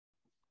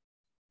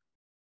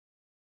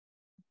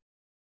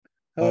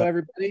Hello,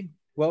 everybody.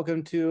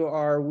 Welcome to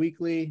our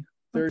weekly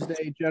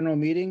Thursday general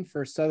meeting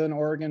for Southern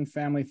Oregon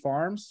Family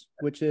Farms,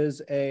 which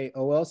is a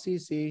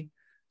OLCC,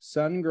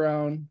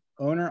 sun-grown,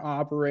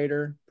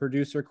 owner-operator,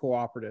 producer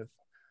cooperative.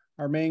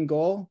 Our main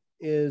goal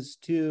is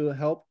to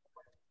help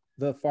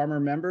the farmer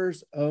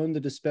members own the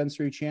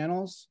dispensary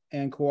channels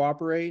and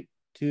cooperate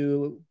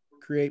to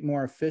create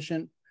more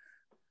efficient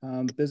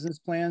business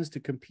plans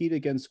to compete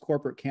against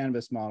corporate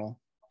cannabis model.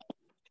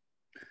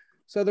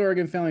 Southern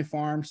Oregon Family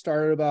Farm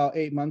started about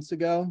 8 months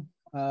ago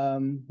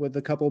with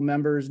a couple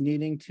members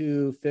needing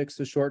to fix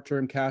the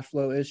short-term cash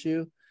flow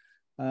issue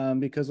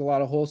because a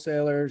lot of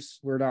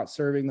wholesalers were not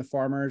serving the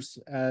farmers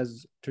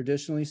as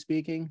traditionally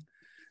speaking.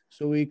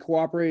 So we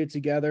cooperated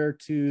together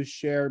to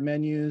share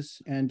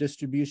menus and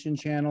distribution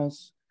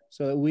channels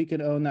so that we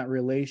could own that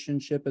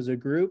relationship as a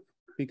group,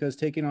 because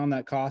taking on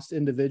that cost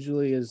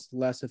individually is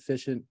less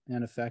efficient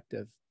and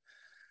effective.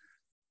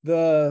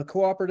 The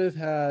cooperative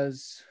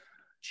has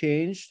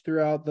changed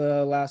throughout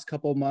the last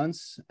couple of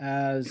months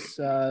as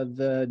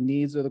the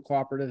needs of the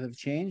cooperative have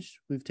changed.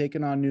 We've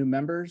taken on new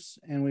members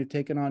and we've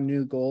taken on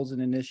new goals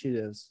and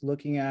initiatives,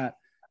 looking at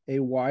a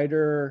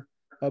wider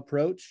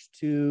approach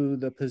to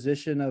the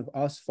position of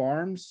us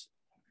farms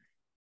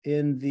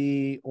in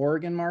the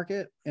Oregon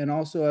market, and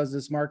also as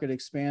this market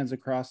expands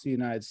across the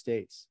United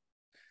States.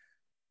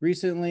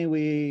 Recently,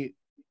 we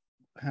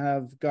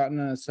have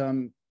gotten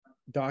some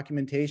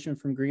documentation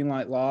from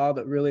Greenlight Law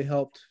that really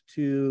helped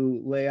to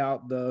lay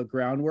out the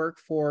groundwork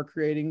for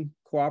creating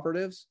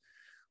cooperatives,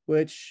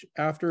 which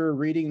after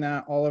reading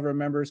that, all of our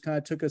members kind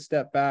of took a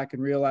step back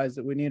and realized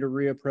that we need to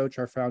reapproach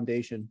our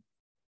foundation.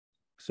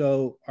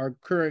 So our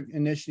current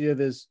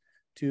initiative is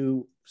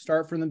to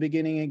start from the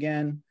beginning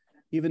again.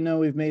 Even though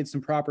we've made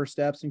some proper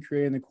steps in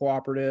creating the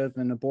cooperative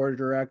and the board of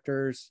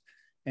directors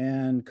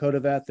and code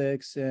of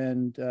ethics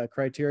and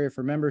criteria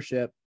for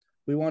membership,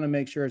 we want to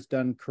make sure it's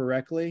done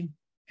correctly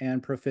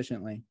and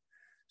proficiently.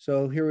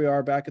 So here we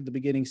are back at the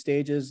beginning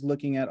stages,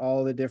 looking at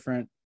all the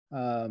different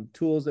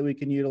tools that we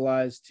can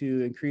utilize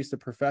to increase the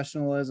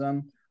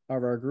professionalism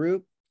of our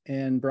group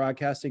in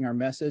broadcasting our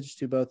message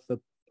to both the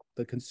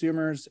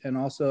consumers and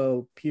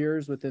also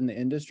peers within the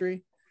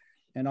industry,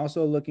 and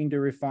also looking to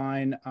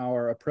refine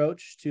our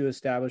approach to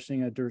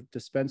establishing a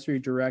dispensary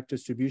direct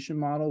distribution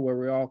model where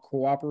we all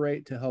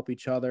cooperate to help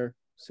each other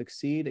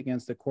succeed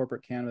against the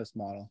corporate cannabis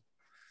model.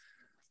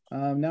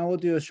 Now we'll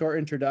do a short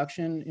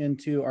introduction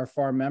into our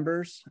farm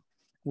members.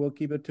 We'll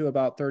keep it to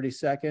about 30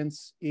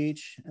 seconds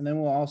each, and then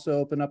we'll also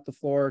open up the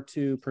floor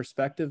to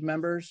prospective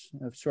members,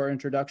 a short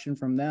introduction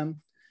from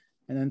them.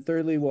 And then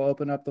thirdly, we'll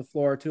open up the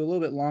floor to a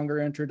little bit longer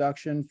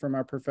introduction from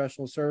our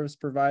professional service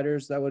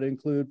providers. That would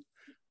include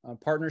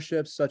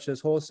partnerships such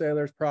as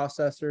wholesalers,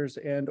 processors,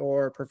 and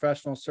or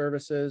professional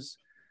services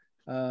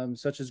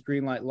such as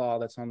Greenlight Law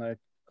that's on the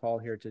call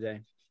here today.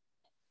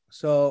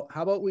 So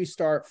how about we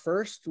start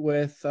first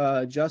with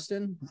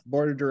Justin,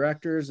 board of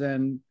directors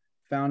and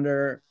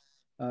founder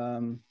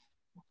of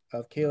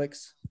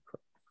Calyx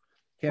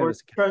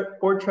Cannabis.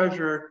 Board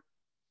treasurer.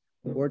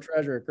 Board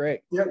treasurer,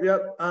 great.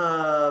 Yep.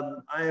 I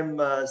am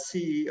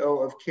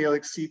CEO of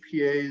Calyx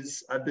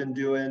CPAs. I've been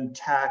doing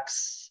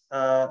tax,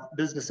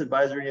 business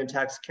advisory and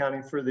tax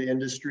accounting for the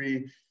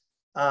industry.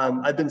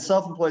 I've been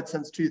self-employed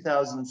since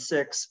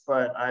 2006,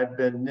 but I've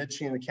been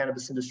niching the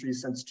cannabis industry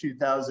since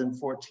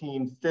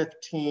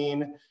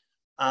 2014-15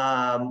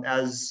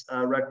 as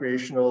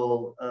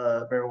recreational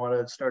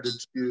marijuana started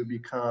to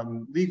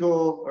become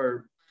legal,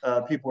 or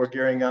people were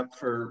gearing up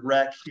for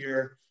rec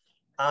here.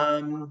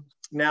 Now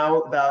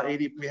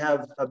we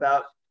have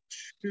about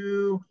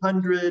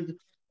 200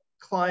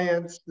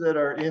 clients that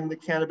are in the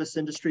cannabis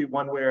industry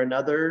one way or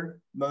another,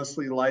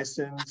 mostly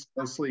licensed,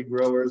 mostly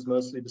growers,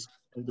 mostly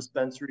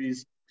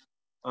dispensaries.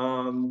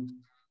 That's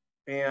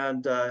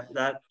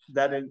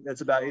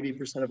about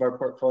 80% of our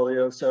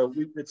portfolio. So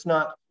it's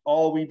not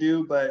all we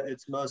do, but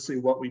it's mostly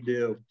what we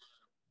do.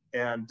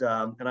 And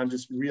I'm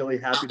just really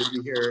happy to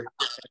be here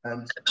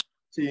and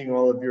seeing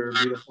all of your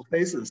beautiful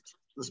faces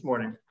this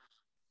morning.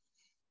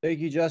 Thank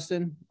you,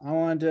 Justin. I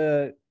wanted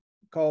to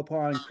call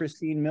upon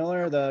Kristine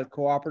Miller, the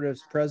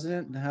cooperative's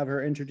president, and have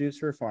her introduce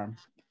her farm.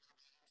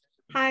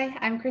 Hi,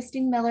 I'm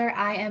Kristine Miller.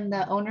 I am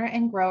the owner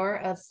and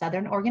grower of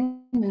Southern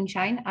Oregon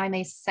Moonshine. I'm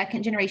a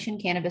second-generation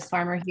cannabis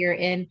farmer here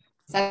in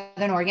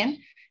Southern Oregon,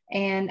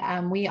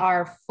 and we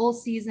are full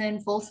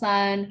season, full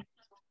sun,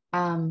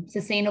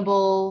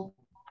 sustainable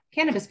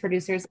cannabis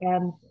producers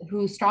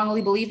who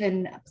strongly believe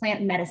in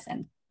plant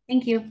medicine.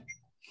 Thank you.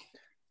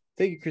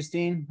 Thank you,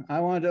 Kristine. I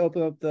wanted to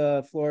open up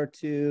the floor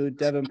to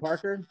Devin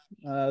Parker,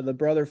 the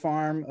brother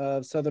farm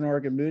of Southern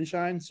Oregon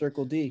Moonshine,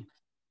 Circle D.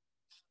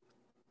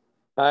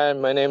 Hi,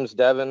 my name is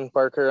Devin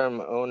Parker.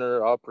 I'm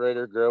owner,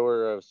 operator,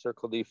 grower of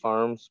Circle D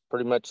Farms.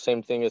 Pretty much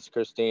same thing as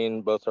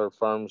Kristine. Both our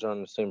farms are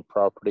on the same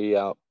property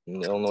out in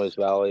the Illinois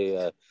Valley.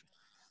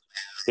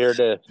 Here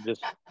to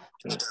just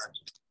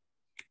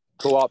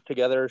co-op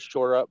together,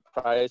 shore up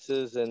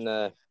prices,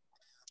 and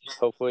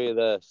hopefully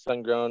the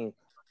sun-grown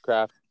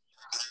craft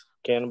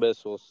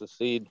cannabis will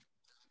succeed.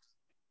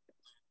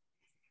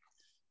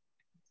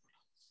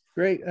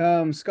 Great.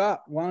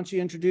 Scott, why don't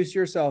you introduce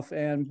yourself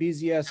and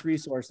BZS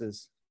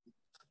Resources?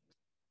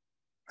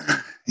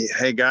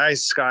 Hey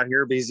guys, Scott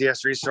here,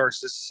 BZS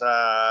Resources,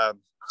 mouth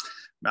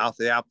of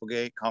the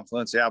Applegate,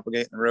 confluence of the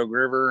Applegate and the Rogue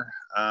River,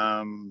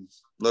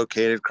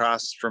 located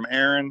across from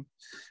Aaron.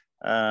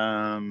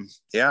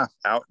 Yeah,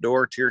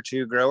 outdoor tier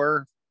 2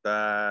 grower,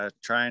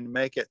 trying to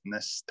make it in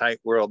this tight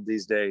world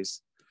these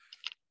days.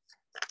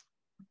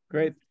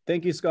 Great.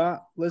 Thank you,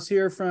 Scott. Let's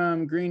hear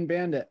from Green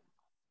Bandit.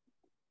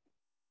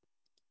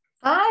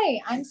 Hi,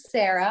 I'm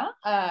Sarah,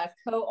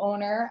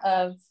 co-owner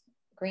of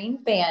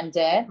Green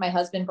Bandit. My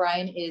husband,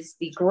 Brian, is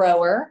the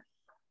grower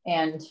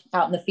and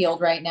out in the field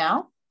right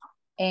now.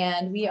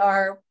 And we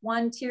are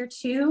one tier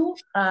 2,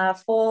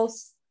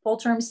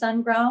 full-term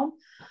sun grown.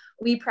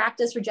 We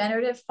practice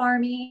regenerative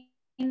farming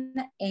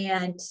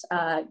and,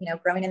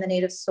 growing in the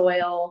native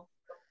soil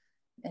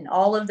and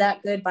all of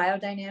that good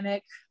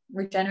biodynamic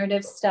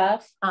regenerative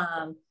stuff.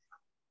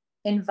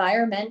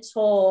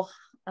 Environmental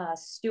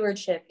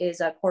stewardship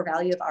is a core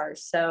value of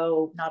ours.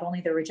 So not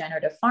only the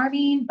regenerative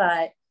farming,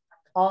 but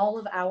all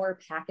of our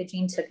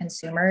packaging to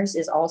consumers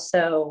is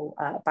also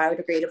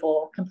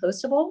biodegradable,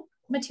 compostable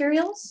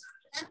materials.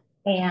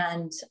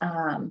 And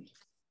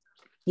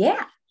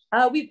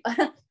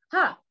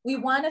we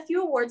won a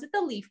few awards at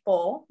the Leaf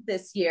Bowl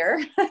this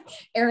year.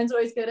 Aaron's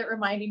always good at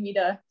reminding me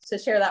to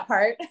share that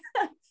part.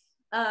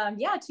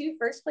 2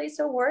 first place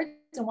awards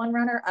and 1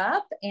 runner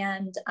up.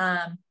 And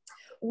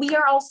we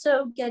are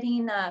also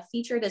getting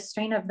featured as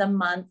Strain of the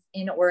Month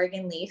in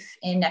Oregon Leaf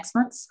in next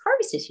month's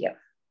harvest issue.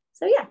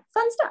 So yeah,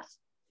 fun stuff.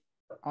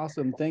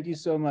 Awesome. Thank you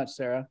so much,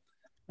 Sarah.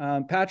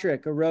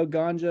 Patrick,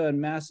 Roganja and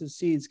Massive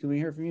Seeds. Can we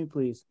hear from you,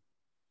 please?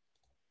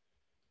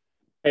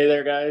 Hey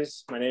there,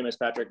 guys. My name is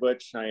Patrick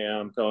Butsch. I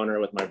am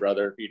co-owner with my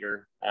brother,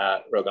 Peter,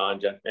 at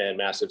Roganja and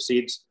Massive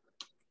Seeds.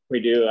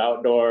 We do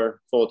outdoor,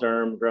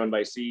 full-term, grown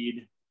by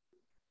seed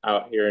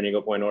out here in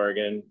Eagle Point,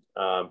 Oregon,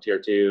 tier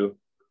 2.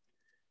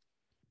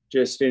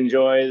 Just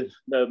enjoy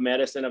the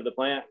medicine of the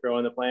plant,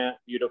 growing the plant,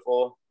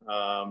 beautiful.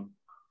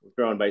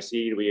 Grown by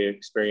seed, we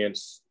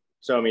experience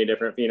so many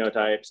different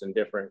phenotypes and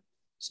different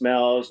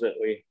smells that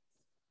we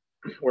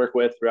work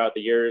with throughout the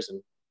years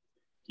and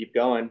keep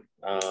going.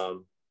 It's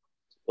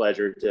a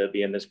pleasure to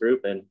be in this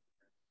group and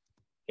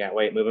can't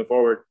wait moving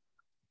forward.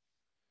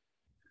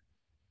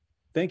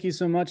 Thank you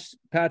so much,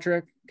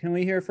 Patrick. Can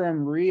we hear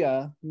from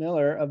Rhea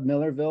Miller of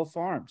Millerville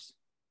Farms?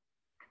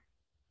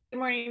 Good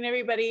morning,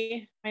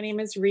 everybody. My name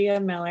is Rhea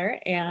Miller,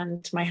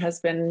 and my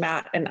husband,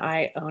 Matt, and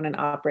I own and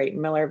operate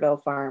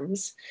Millerville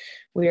Farms.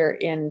 We are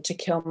in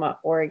Takilma,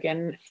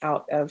 Oregon,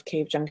 out of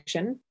Cave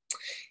Junction.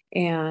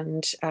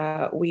 And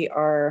we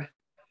are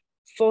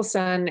full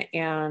sun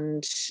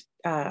and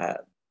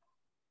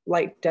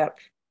light depth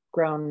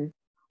grown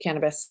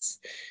cannabis,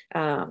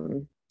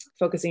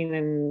 focusing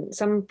in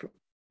some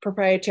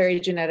proprietary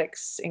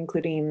genetics,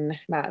 including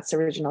Matt's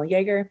original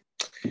Jaeger.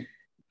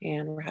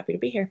 And we're happy to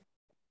be here.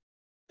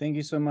 Thank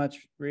you so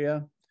much,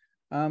 Rhea.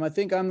 I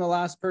think I'm the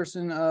last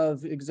person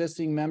of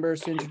existing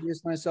members to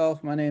introduce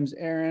myself. My name's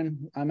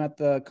Aaron. I'm at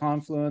the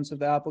confluence of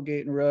the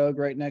Applegate and Rogue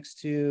right next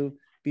to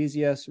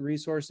BZS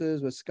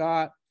Resources with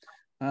Scott.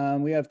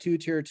 We have 2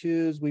 tier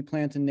 2s. We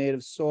plant in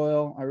native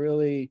soil. I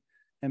really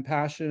am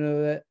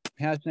passionate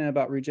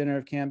about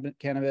regenerative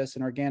cannabis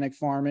and organic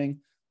farming,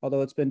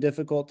 although it's been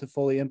difficult to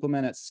fully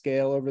implement at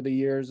scale over the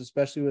years,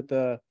 especially with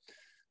the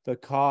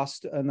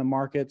cost and the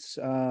markets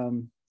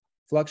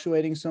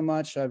fluctuating so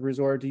much. I've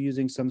resorted to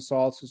using some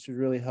salts, which would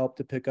really help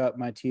to pick up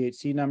my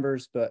THC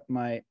numbers, but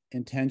my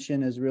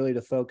intention is really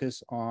to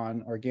focus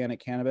on organic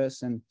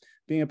cannabis, and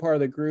being a part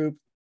of the group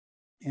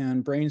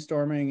and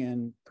brainstorming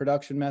and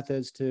production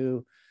methods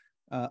to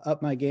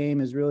up my game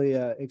is really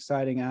an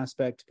exciting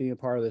aspect to being a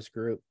part of this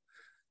group.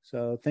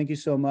 So thank you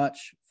so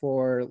much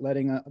for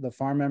letting the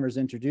farm members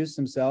introduce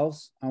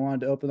themselves. I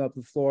wanted to open up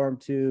the floor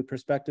to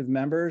prospective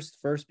members,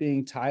 first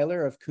being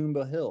Tyler of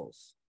Kumba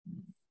Hills.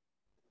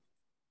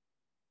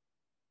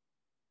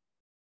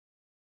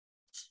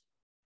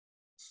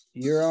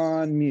 You're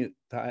on mute,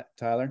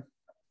 Tyler.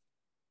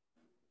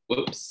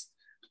 Whoops.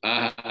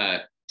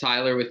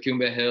 Tyler with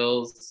Kumba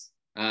Hills.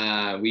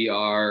 We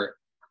are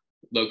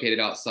located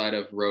outside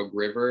of Rogue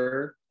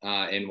River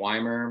in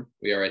Weimar.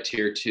 We are a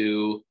tier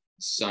 2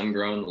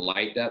 sun-grown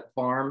light depth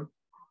farm.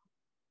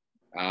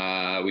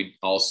 We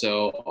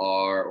also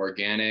are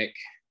organic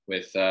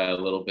with a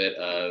little bit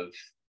of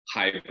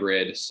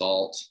hybrid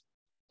salt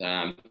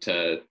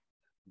to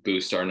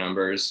boost our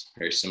numbers,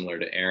 very similar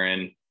to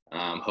Aaron.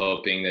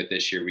 Hoping that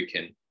this year we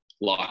can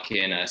lock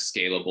in a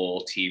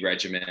scalable tea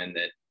regimen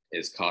that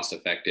is cost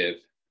effective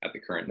at the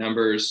current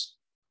numbers.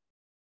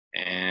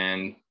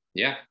 And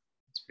yeah,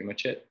 that's pretty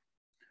much it.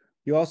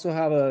 You also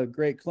have a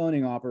great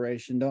cloning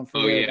operation. Don't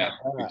forget.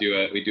 Oh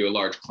yeah, we do a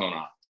large clone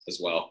op as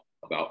well,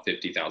 about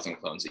 50,000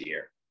 clones a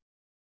year.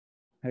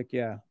 Heck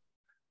yeah.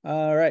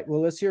 All right,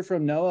 well, let's hear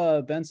from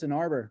Noah Benson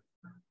Arbor.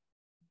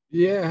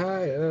 Yeah,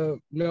 hi,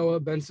 Noah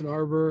Benson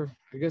Arbor.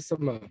 I guess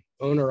I'm a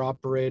owner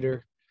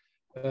operator.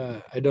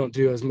 I don't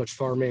do as much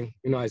farming.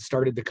 I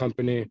started the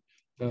company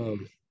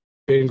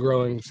been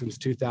growing since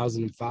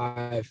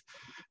 2005,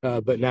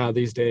 but now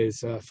these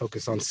days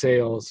focus on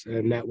sales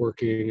and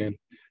networking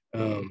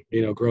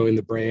and growing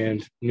the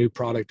brand, new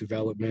product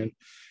development.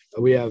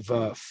 We have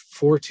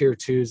 4 tier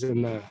 2s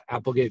in the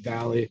Applegate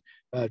Valley,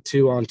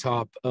 2 on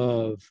top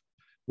of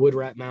Wood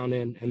Rat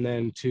Mountain, and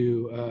then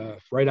 2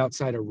 right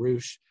outside of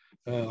Rouge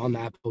on the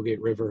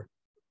Applegate River.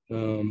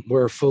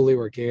 We're fully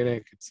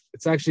organic.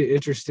 It's actually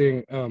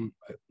interesting.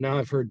 Now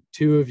I've heard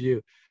 2 of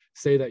you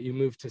say that you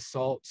moved to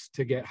salts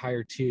to get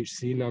higher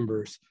THC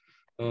numbers.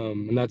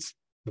 And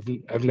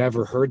I've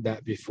never heard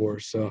that before.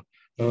 So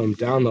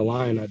down the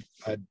line,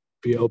 I'd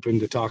be open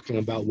to talking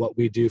about what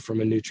we do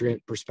from a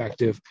nutrient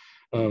perspective,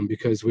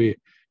 because we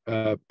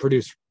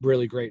produce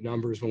really great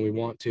numbers when we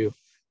want to.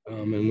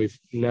 And we've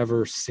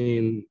never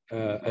seen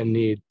a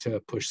need to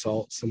push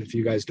salts. And if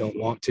you guys don't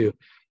want to,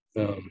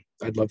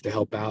 I'd love to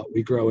help out.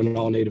 We grow in an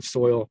all native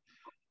soil.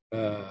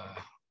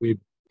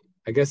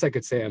 I guess I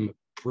could say I'm a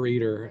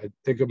breeder. I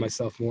think of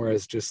myself more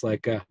as just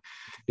like,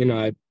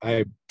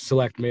 I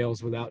select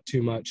males without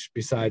too much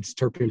besides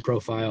terpene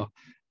profile,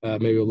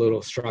 maybe a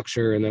little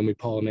structure. And then we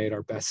pollinate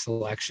our best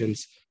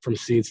selections from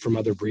seeds from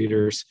other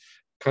breeders.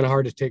 Kind of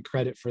hard to take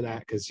credit for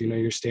that because,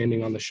 you're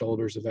standing on the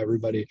shoulders of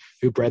everybody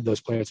who bred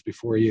those plants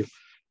before you.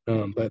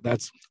 But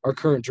that's our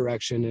current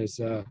direction, is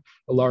a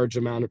large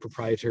amount of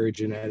proprietary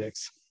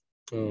genetics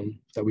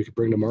that we could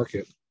bring to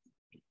market.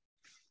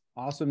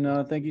 Awesome,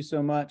 Noah. Thank you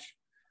so much.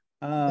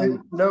 Hey,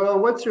 Noah,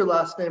 what's your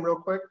last name real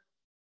quick?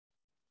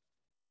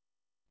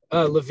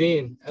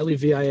 Levine,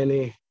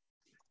 Levine.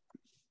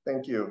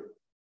 Thank you.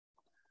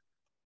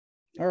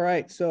 All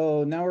right,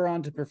 so now we're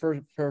on to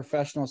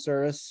professional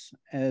service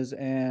as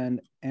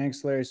an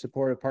ancillary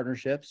support of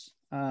partnerships.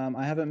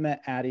 I haven't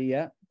met Adie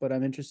yet, but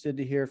I'm interested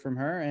to hear from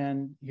her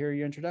and hear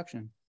your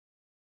introduction.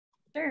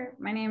 Sure.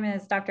 My name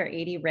is Dr.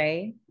 Adie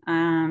Rae.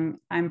 I'm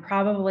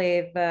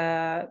probably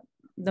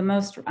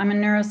I'm a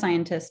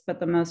neuroscientist, but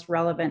the most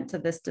relevant to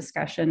this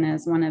discussion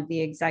is one of the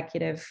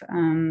executive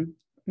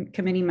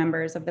committee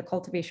members of the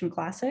Cultivation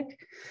Classic.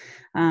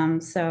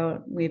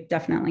 So we've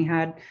definitely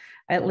had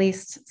at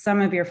least some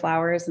of your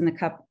flowers in the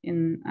cup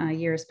in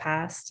years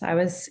past. I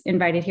was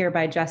invited here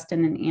by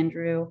Justin and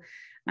Andrew.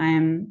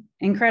 I'm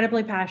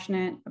incredibly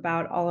passionate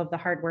about all of the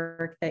hard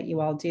work that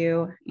you all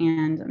do,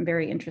 and I'm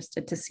very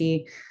interested to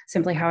see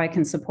simply how I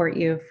can support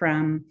you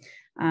from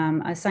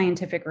a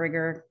scientific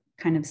rigor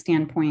kind of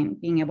standpoint,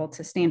 being able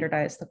to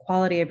standardize the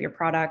quality of your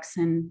products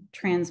and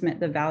transmit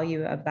the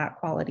value of that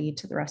quality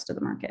to the rest of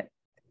the market.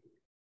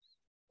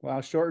 Wow,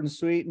 short and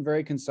sweet and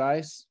very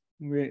concise.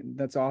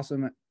 That's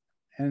awesome.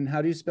 And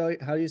how do you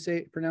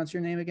pronounce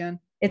your name again?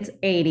 It's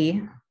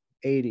Adie.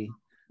 Adie.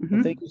 Mm-hmm.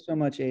 Well, thank you so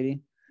much,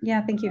 Adie.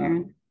 Yeah, thank you,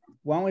 Aaron.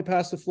 Why don't we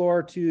pass the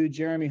floor to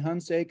Jeremy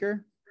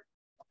Hutsinger?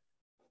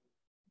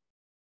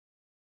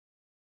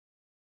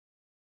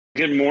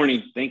 Good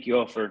morning. Thank you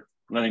all for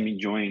letting me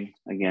join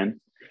again.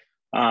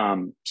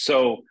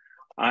 So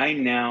I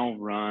now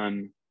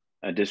run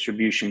a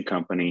distribution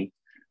company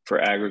for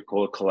Agri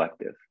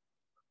Collective.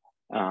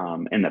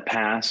 In the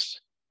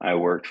past, I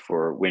worked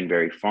for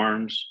Winberry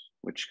Farms,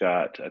 which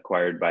got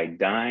acquired by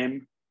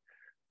Dyme.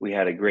 We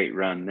had a great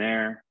run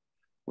there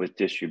with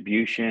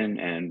distribution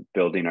and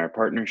building our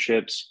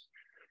partnerships.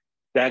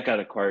 That got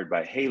acquired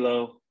by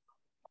Halo.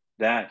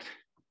 That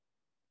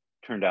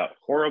turned out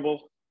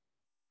horrible.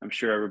 I'm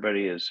sure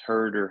everybody has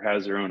heard or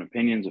has their own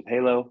opinions of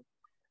Halo.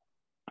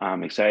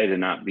 I'm excited to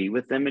not be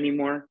with them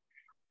anymore.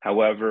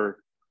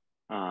 However,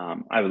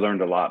 I've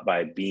learned a lot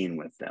by being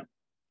with them.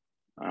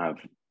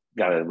 I've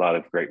got a lot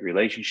of great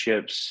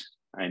relationships.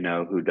 I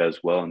know who does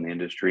well in the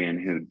industry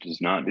and who does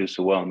not do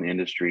so well in the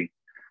industry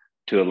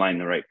to align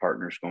the right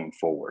partners going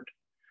forward.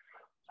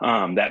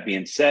 That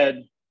being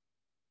said,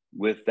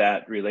 with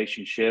that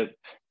relationship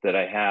that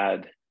I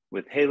had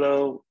with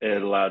Halo,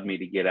 it allowed me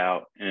to get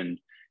out and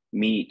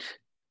meet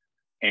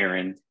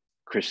Aaron,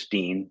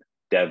 Kristine,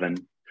 Devin,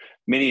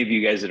 many of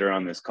you guys that are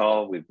on this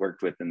call, we've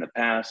worked with in the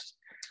past.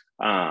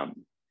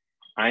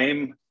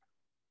 I'm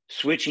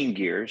switching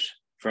gears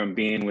from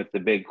being with the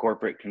big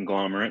corporate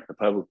conglomerate, the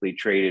publicly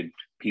traded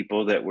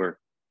people that were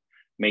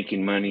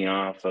making money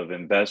off of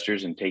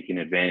investors and taking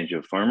advantage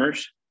of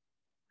farmers,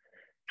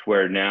 to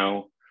where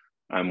now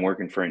I'm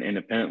working for an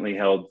independently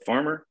held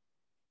farmer,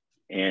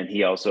 and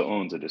he also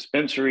owns a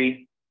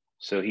dispensary.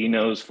 So he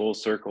knows full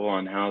circle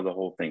on how the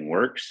whole thing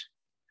works,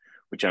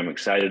 which I'm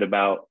excited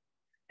about.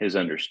 His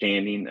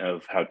understanding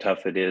of how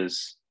tough it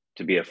is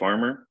to be a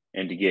farmer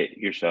and to get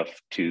your stuff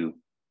to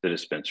the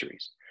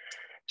dispensaries.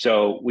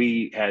 So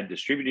we had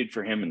distributed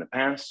for him in the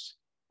past.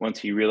 Once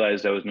he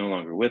realized I was no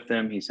longer with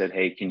them, he said,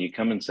 hey, can you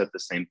come and set the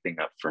same thing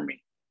up for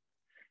me?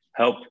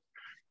 Help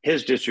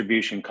his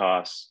distribution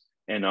costs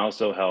and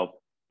also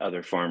help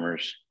other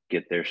farmers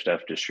get their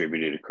stuff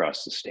distributed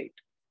across the state.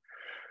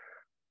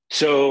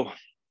 So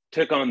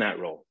took on that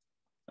role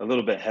a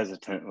little bit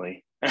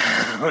hesitantly.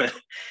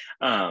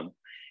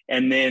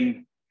 And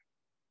then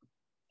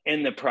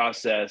in the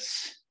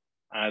process,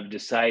 I've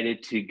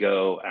decided to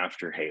go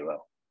after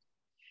Halo.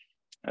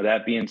 Now,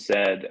 that being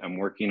said, I'm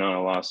working on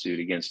a lawsuit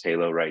against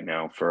Halo right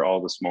now for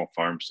all the small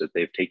farms that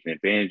they've taken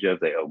advantage of,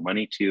 they owe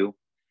money to.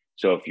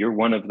 So if you're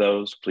one of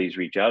those, please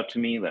reach out to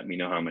me. Let me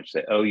know how much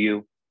they owe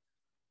you.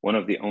 One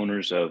of the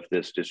owners of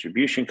this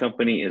distribution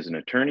company is an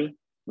attorney,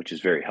 which is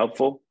very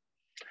helpful.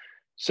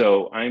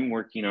 So I'm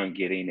working on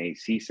getting a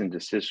cease and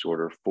desist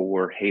order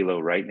for Halo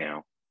right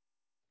now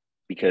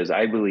because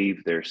I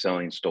believe they're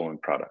selling stolen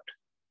product.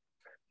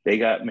 They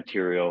got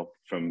material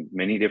from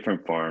many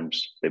different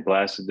farms. They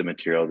blasted the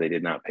material. They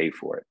did not pay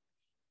for it.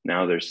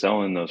 Now they're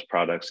selling those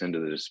products into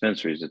the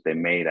dispensaries that they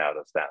made out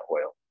of that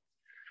oil.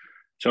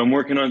 So I'm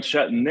working on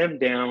shutting them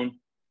down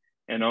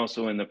and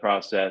also in the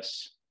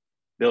process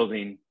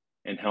building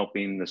and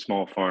helping the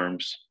small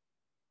farms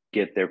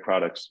get their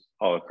products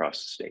all across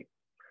the state.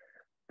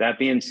 That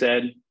being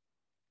said,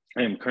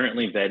 I am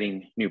currently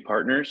vetting new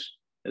partners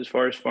as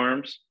far as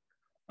farms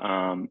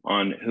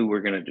on who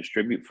we're going to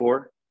distribute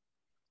for.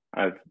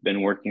 I've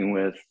been working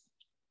with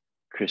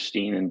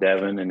Kristine and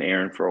Devin and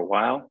Aaron for a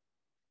while,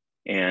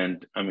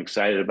 and I'm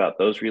excited about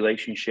those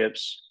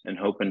relationships and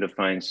hoping to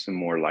find some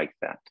more like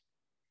that.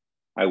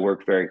 I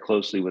work very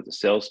closely with the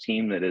sales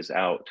team that is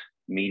out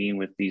meeting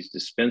with these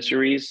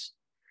dispensaries.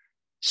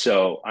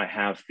 So I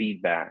have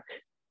feedback,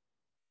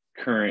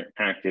 current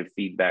active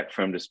feedback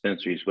from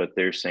dispensaries, what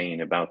they're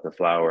saying about the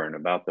flower and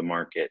about the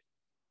market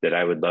that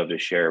I would love to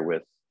share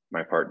with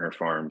my partner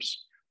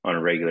farms on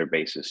a regular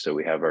basis. So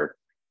we have our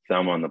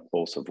thumb on the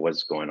pulse of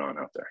what's going on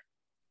out there.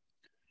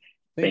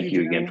 Thank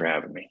you again for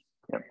having me.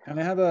 Yep. And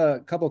I have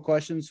a couple of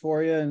questions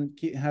for you and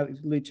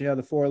let you have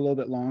the floor a little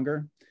bit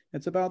longer.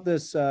 It's about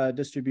this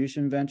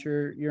distribution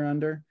venture you're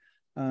under,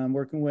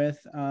 working with.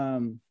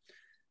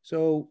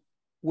 So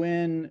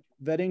when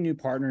vetting new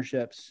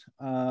partnerships,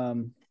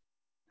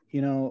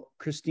 you know,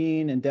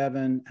 Kristine and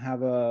Devin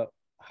have a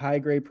high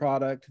grade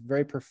product,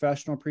 very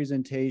professional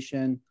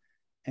presentation.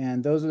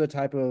 And those are the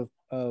type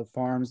of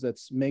farms that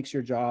makes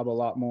your job a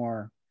lot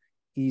more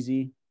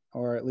easy,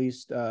 or at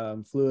least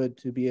fluid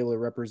to be able to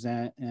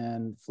represent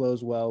and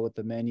flows well with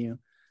the menu.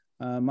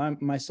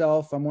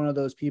 Myself, I'm one of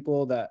those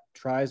people that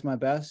tries my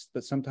best,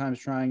 but sometimes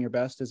trying your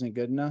best isn't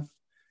good enough.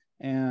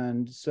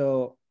 And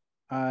so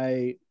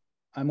I'm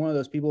one of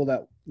those people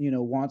that, you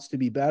know, wants to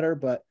be better,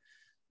 but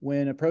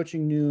when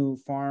approaching new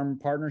farm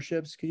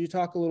partnerships, could you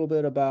talk a little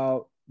bit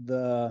about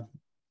the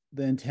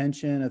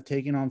intention of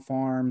taking on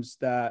farms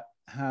that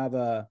have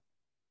a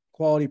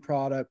quality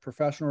product,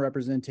 professional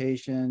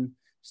representation,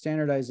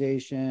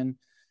 standardization,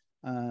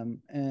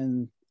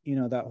 and, you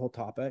know, that whole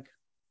topic?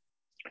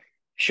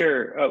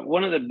 Sure.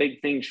 One of the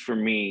big things for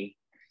me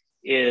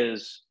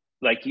is,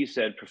 like you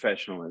said,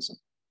 professionalism.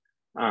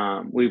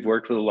 We've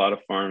worked with a lot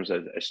of farms.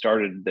 I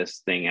started this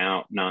thing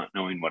out not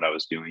knowing what I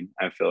was doing.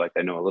 I feel like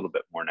I know a little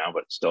bit more now,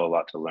 but still a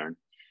lot to learn.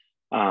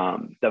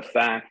 The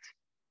fact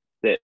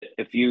that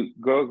if you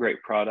grow a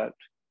great product,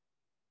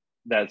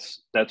 that's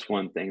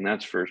one thing.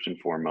 That's first and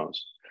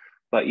foremost.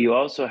 But you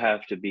also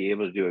have to be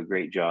able to do a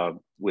great job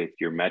with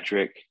your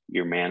metric,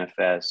 your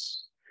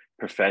manifests,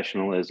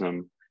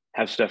 professionalism,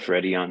 have stuff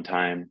ready on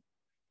time,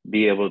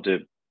 be able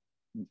to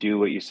do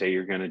what you say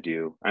you're going to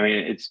do. I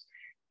mean,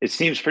 it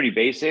seems pretty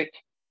basic,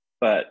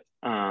 but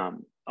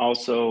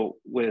also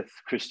with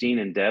Kristine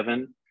and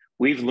Devin,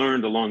 we've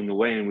learned along the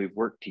way and we've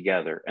worked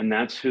together. And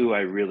that's who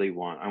I really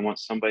want. I want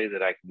somebody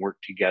that I can work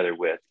together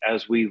with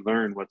as we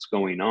learn what's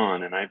going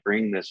on. And I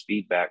bring this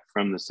feedback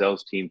from the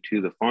sales team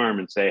to the farm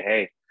and say,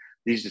 hey,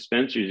 these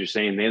dispensaries are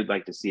saying they would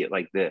like to see it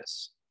like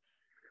this,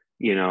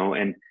 you know,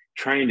 and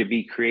trying to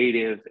be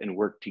creative and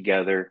work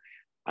together,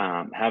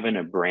 having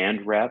a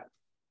brand rep.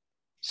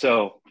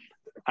 So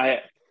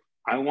I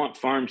want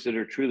farms that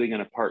are truly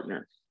going to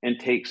partner and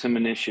take some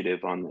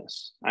initiative on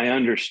this. I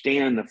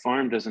understand the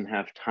farm doesn't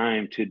have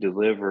time to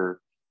deliver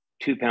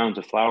 2 pounds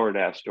of flour to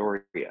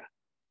Astoria.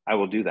 I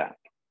will do that.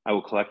 I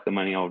will collect the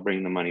money. I will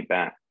bring the money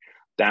back.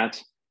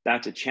 That's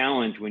a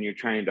challenge when you're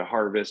trying to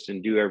harvest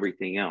and do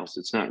everything else.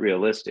 It's not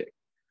realistic.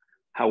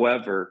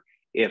 However,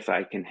 if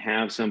I can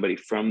have somebody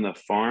from the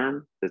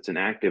farm that's an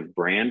active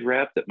brand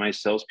rep that my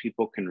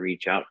salespeople can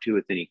reach out to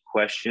with any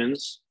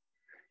questions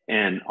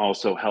and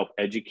also help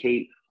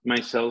educate my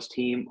sales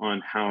team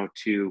on how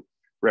to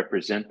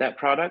represent that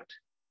product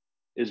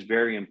is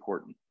very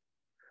important.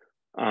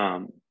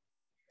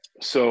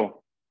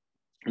 So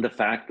the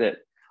fact that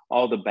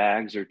all the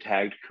bags are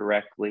tagged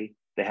correctly,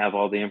 they have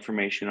all the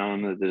information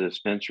on them that the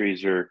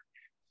dispensaries are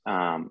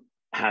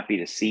happy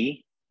to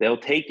see, they'll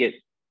take it,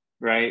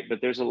 right? But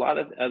there's a lot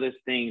of other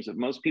things that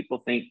most people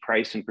think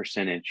price and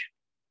percentage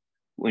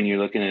when you're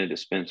looking at a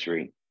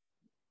dispensary.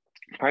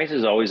 Price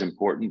is always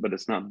important, but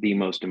it's not the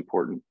most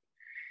important.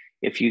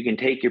 If you can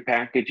take your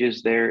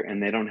packages there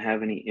and they don't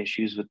have any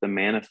issues with the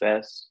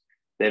manifest,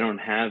 they don't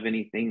have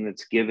anything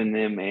that's given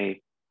them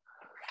a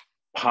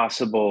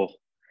possible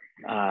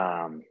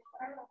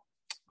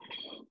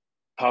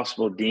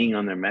ding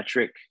on their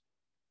metric.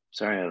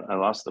 Sorry, I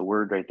lost the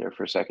word right there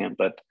for a second,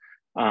 but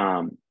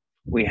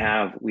we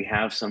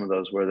have some of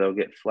those where they'll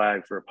get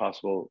flagged for a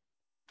possible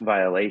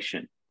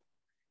violation.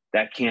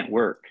 That can't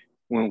work.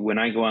 when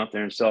I go out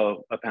there and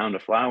sell a pound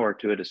of flour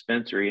to a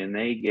dispensary and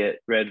they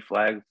get red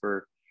flag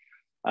for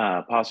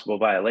possible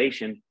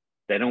violation,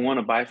 they don't want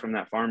to buy from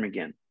that farm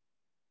again.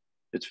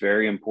 It's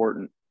very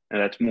important. And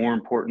that's more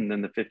important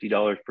than the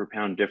 $50 per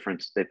pound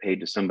difference they paid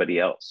to somebody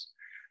else.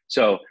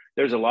 So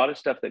there's a lot of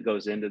stuff that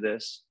goes into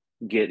this,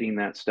 getting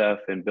that stuff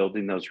and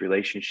building those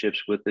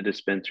relationships with the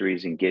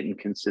dispensaries and getting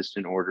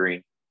consistent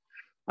ordering,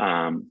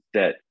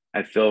 that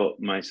I feel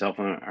myself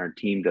and our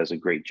team does a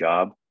great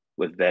job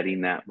with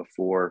vetting that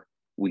before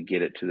we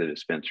get it to the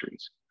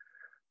dispensaries.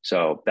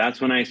 So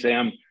that's when I say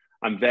I'm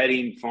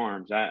vetting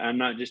farms. I'm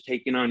not just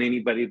taking on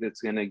anybody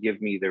that's going to give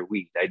me their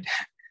weed.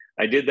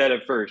 I did that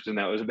at first, and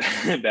that was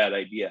a bad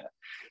idea.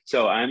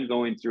 So I'm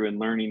going through and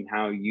learning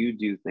how you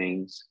do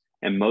things.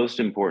 And most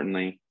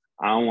importantly,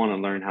 I want to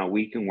learn how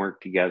we can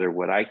work together,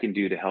 what I can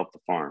do to help the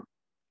farm.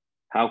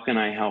 How can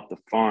I help the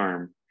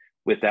farm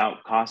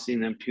without costing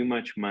them too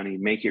much money,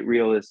 make it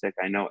realistic?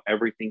 I know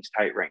everything's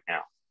tight right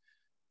now,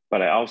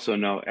 but I also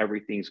know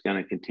everything's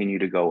going to continue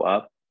to go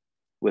up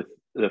with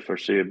the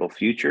foreseeable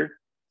future.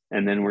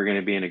 And then we're going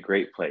to be in a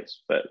great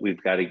place, but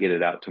we've got to get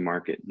it out to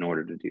market in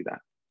order to do that.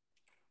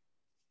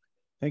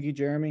 Thank you,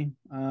 Jeremy.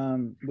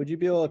 Would you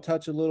be able to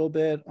touch a little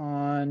bit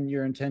on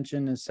your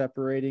intention in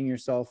separating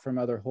yourself from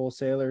other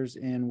wholesalers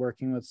in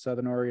working with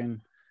Southern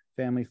Oregon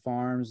Family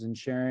Farms and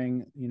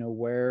sharing,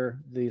 where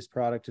this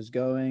product is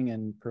going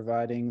and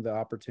providing the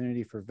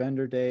opportunity for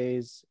vendor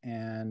days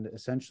and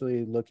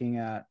essentially looking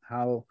at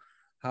how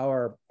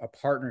a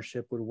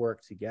partnership would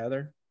work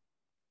together?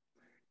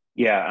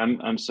 Yeah,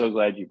 I'm so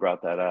glad you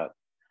brought that up.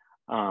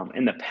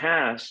 In the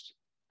past,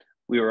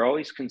 we were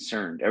always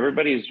concerned.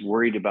 Everybody is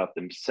worried about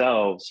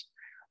themselves.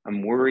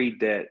 I'm worried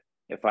that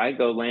if I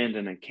go land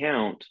an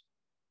account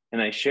and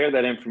I share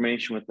that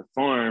information with the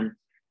farm,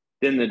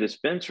 then the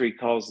dispensary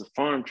calls the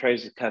farm,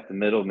 tries to cut the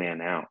middleman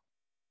out,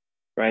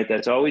 right?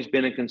 That's always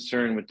been a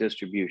concern with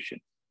distribution,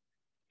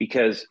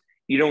 because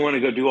you don't want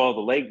to go do all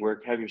the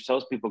legwork, have your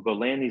salespeople go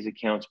land these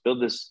accounts,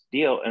 build this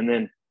deal, and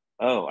then,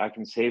 oh, I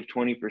can save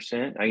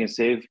 20%. I can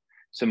save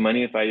some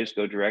money if I just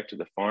go direct to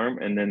the farm,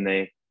 and then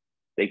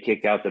they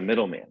kick out the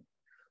middleman.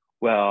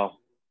 Well,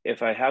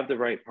 if I have the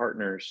right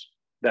partners,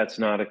 that's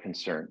not a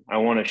concern. I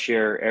want to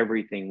share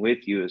everything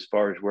with you as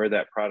far as where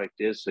that product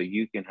is, so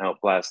you can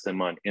help blast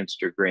them on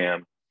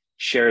Instagram,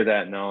 share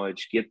that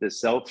knowledge, get the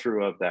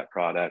sell-through of that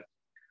product.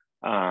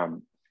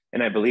 And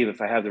I believe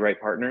if I have the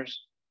right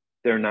partners,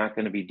 they're not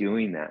going to be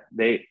doing that.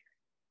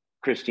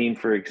 Kristine,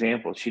 for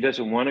example, she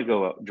doesn't want to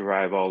go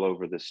drive all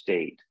over the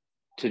state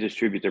to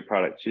distribute their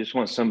product. She just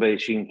wants somebody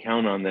she can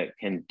count on that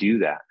can do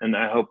that. And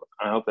I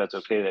hope that's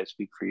okay that I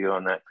speak for you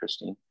on that,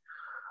 Kristine.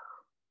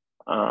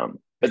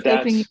 But that's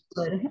hoping you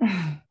would.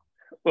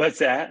 What's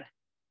that?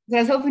 I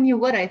was hoping you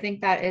would. I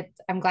think that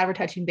I'm glad we're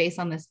touching base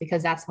on this,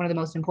 because that's one of the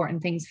most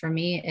important things for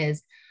me,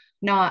 is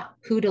not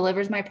who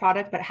delivers my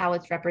product, but how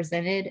it's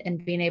represented,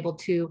 and being able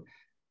to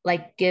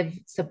give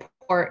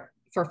support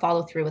for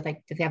follow through with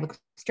if they have a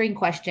strain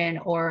question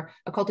or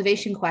a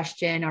cultivation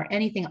question or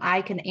anything,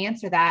 I can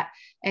answer that.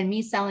 And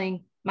me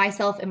selling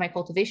myself and my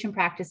cultivation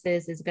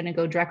practices is going to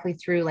go directly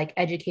through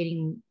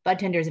educating bud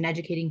tenders and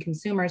educating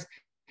consumers.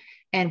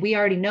 And we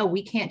already know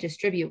we can't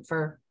distribute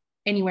for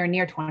anywhere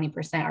near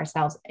 20%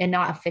 ourselves, and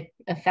not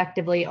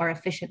effectively or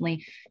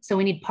efficiently. So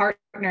we need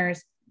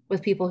partners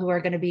with people who are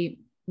going to be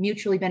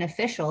mutually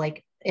beneficial.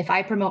 If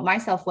I promote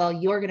myself well,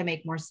 you're going to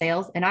make more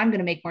sales and I'm going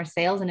to make more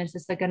sales. And it's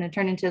just going to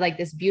turn into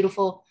this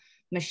beautiful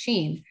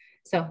machine.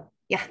 So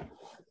yeah.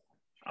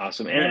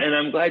 Awesome. And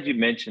I'm glad you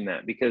mentioned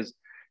that, because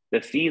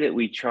the fee that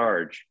we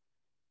charge,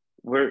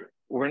 we're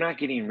not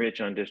getting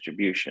rich on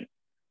distribution.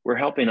 We're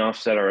helping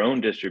offset our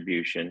own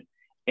distribution.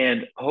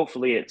 And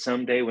hopefully at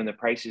some day when the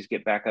prices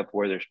get back up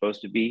where they're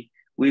supposed to be,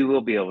 we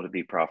will be able to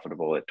be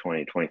profitable at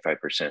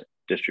 20-25%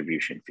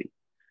 distribution fee.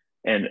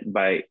 And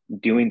by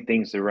doing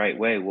things the right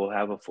way, we'll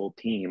have a full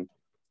team.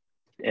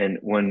 And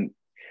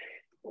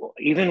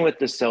even with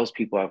the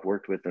salespeople I've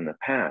worked with in the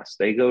past,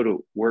 they go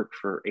to work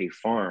for a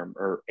farm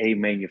or a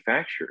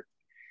manufacturer.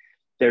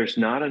 There's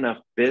not enough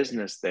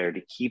business there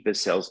to keep a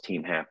sales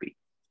team happy.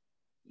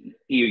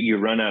 You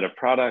run out of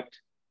product,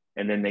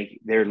 and then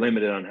they're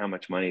limited on how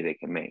much money they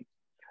can make.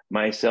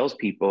 My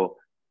salespeople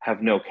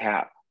have no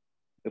cap.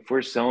 If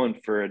we're selling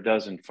for a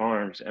dozen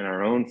farms and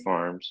our own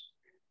farms,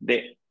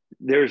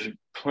 there's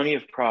plenty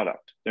of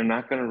product. They're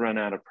not going to run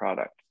out of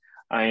product.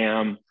 I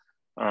am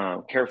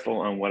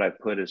careful on what I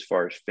put as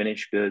far as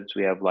finished goods.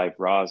 We have live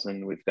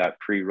rosin. We've got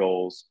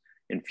pre-rolls,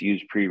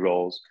 infused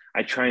pre-rolls.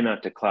 I try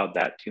not to cloud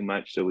that too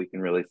much so we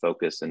can really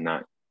focus and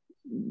not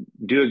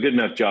do a good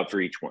enough job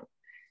for each one.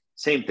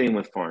 Same thing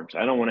with farms.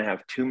 I don't want to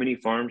have too many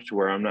farms to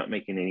where I'm not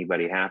making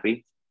anybody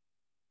happy.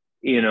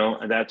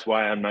 And that's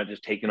why I'm not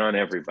just taking on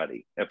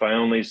everybody. If I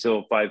only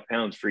sell 5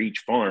 pounds for each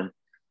farm,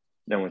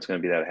 no one's going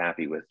to be that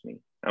happy with me.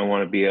 I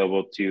want to be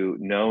able to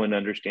know and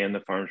understand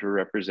the farms we're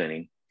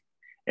representing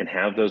and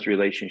have those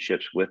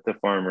relationships with the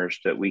farmers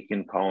that we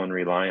can call and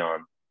rely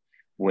on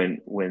when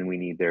we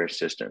need their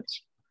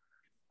assistance.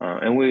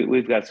 And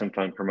we've got some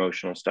fun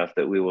promotional stuff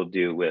that we will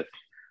do with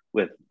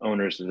with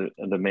owners of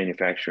the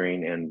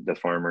manufacturing and the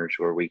farmers,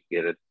 where we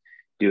get to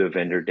do a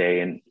vendor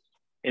day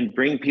and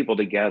bring people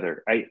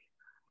together. I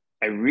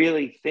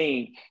really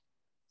think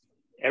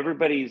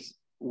everybody's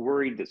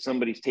worried that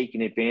somebody's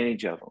taking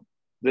advantage of them.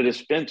 The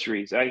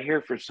dispensaries, I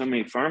hear for so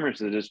many farmers,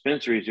 the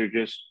dispensaries are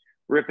just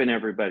ripping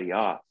everybody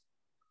off.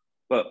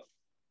 But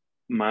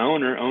my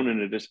owner owning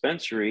a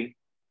dispensary,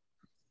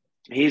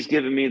 he's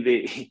given me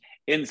the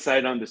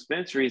insight on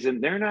dispensaries,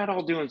 and they're not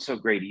all doing so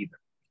great either.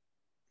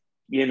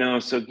 You know,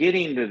 so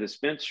getting the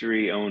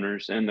dispensary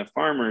owners and the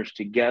farmers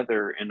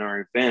together in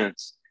our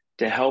events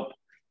to help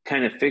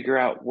kind of figure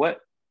out what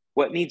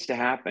needs to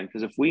happen.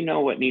 Because if we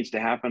know what needs to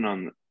happen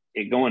on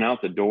it going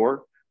out the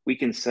door, we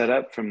can set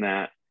up from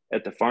that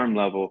at the farm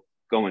level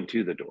going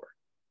to the door.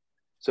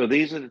 So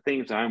these are the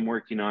things I'm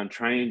working on,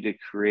 trying to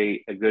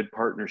create a good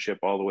partnership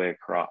all the way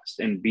across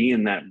and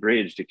being that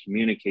bridge to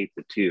communicate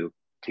the two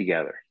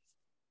together.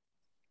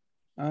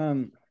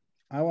 I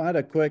had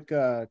a quick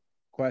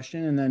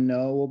question, and then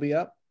Noah will be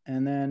up.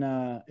 And then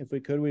if we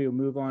could, we would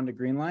move on to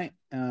Greenlight.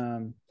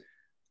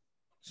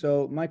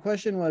 So my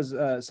question was,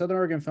 Southern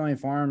Oregon Family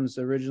Farms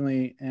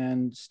originally,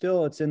 and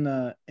still it's in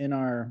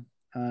our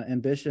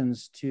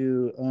ambitions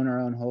to own our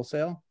own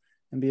wholesale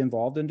and be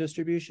involved in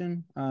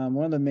distribution.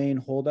 One of the main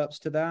holdups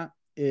to that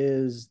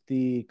is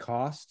the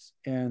costs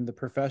and the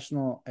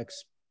professional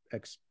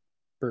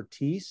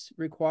expertise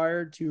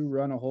required to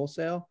run a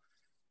wholesale.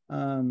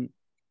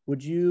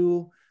 Would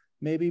you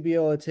maybe be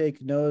able to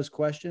take Noah's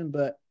question,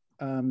 but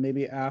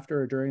maybe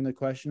after or during the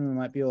question, we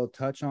might be able to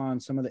touch on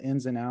some of the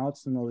ins and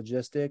outs and the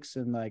logistics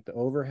and like the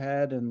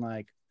overhead and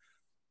like,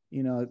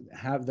 you know,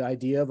 have the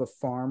idea of a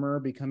farmer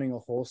becoming a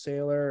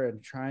wholesaler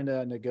and trying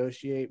to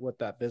negotiate what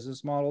that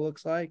business model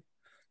looks like.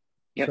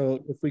 Yep.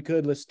 So if we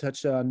could, let's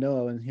touch on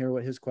Noah and hear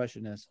what his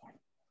question is.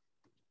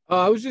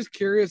 I was just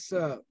curious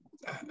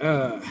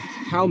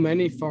how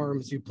many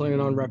farms you plan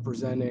on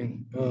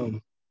representing,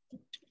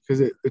 because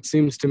it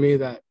seems to me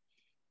that,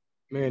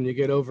 man, you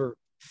get over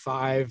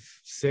 5,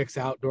 6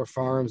 outdoor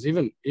farms,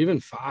 even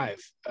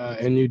 5,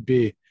 and it'd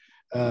be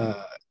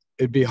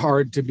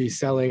hard to be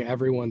selling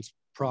everyone's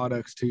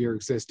products to your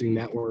existing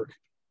network.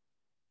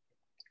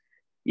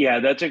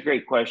 Yeah, that's a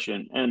great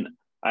question. And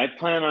I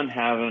plan on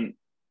having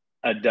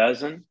a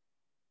dozen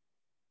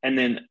and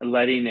then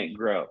letting it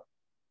grow.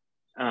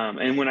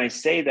 And when I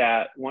say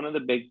that, one of the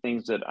big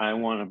things that I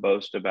want to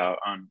boast about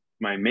on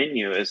my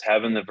menu is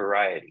having the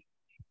variety,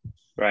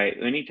 right?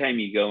 Anytime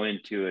you go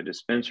into a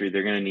dispensary,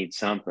 they're going to need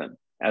something.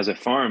 As a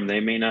farm, they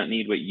may not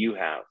need what you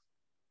have,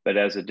 but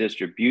as a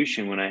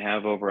distribution, when I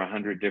have over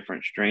 100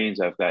 different strains,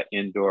 I've got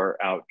indoor,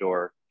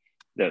 outdoor,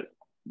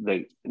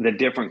 the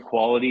different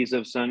qualities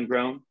of sun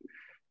grown,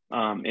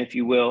 if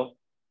you will,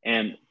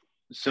 and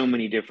so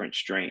many different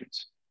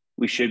strains.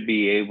 We should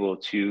be able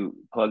to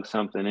plug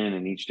something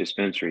in each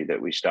dispensary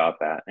that we stop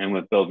at, and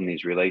with building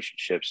these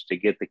relationships to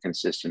get the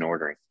consistent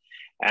ordering.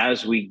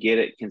 As we get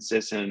it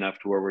consistent enough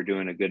to where we're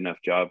doing a good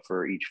enough job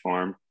for each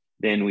farm,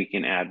 then we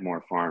can add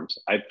more farms.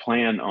 I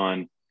plan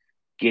on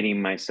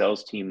getting my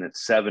sales team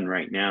that's 7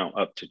 right now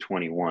up to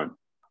 21.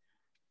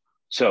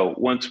 So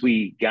once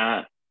we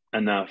got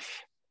enough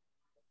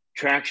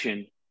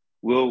traction,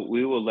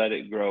 we will let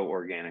it grow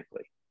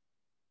organically.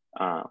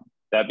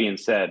 That being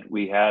said,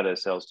 we had a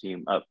sales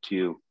team up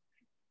to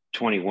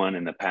 21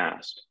 in the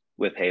past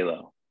with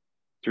Halo,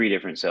 3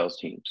 different sales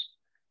teams,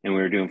 and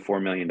we were doing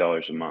 $4 million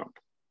a month.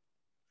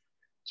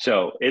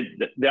 So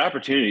the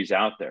opportunity is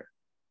out there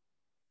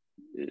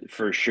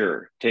for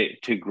sure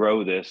to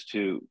grow this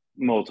to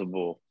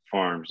multiple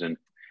farms and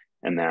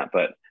that.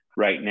 But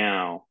right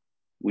now,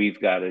 we've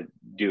got to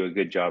do a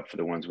good job for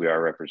the ones we are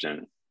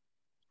representing.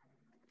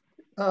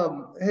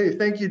 Hey,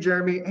 thank you,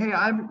 Jeremy. Hey,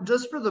 I'm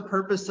just for the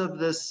purpose of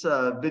this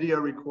video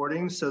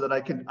recording so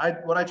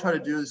that what I try to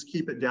do is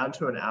keep it down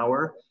to an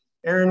hour.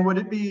 Aaron, would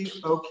it be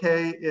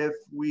okay if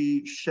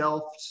we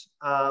shelved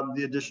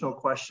the additional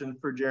question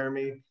for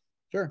Jeremy?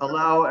 Sure.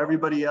 Allow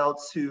everybody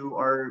else who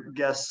are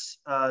guests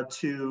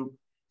to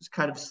just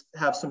kind of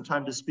have some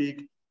time to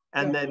speak,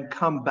 and then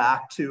come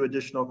back to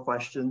additional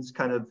questions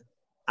kind of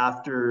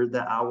after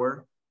the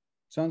hour.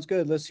 Sounds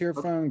good. Let's hear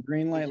from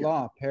Greenlight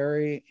Law,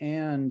 Perry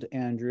and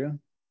Andrew.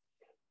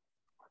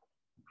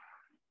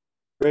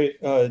 Great,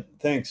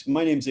 thanks.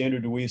 My name's Andrew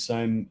Deweese.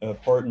 I'm a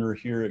partner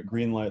here at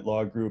Greenlight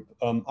Law Group.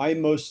 I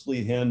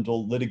mostly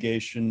handle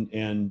litigation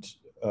and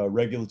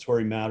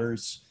regulatory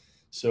matters.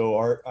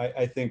 So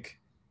I think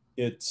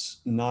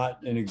it's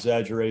not an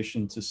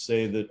exaggeration to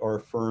say that our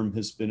firm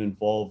has been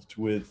involved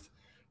with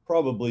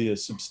probably a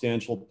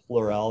substantial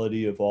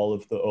plurality of all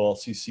of the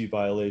OLCC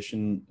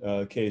violation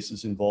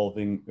cases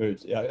involving,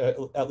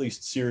 at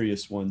least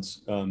serious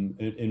ones,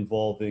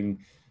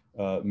 involving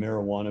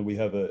marijuana. We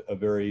have a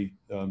very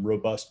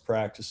robust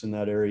practice in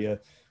that area.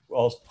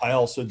 I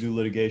also do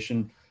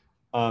litigation.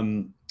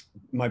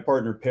 My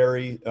partner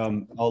Perry,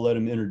 I'll let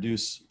him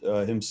introduce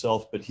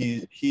himself, but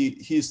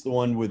he's the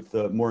one with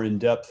more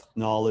in-depth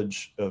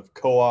knowledge of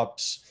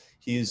co-ops.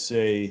 He's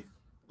a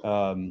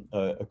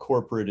a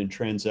corporate and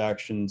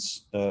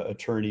transactions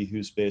attorney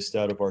who's based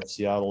out of our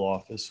Seattle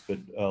office, but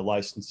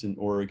licensed in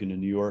Oregon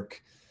and New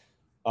York.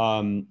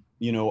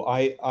 You know,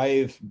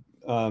 I've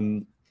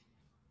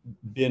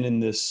been in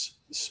this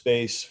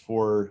space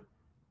for,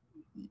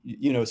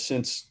 you know,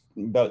 since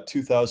about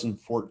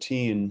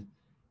 2014,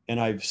 and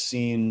I've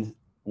seen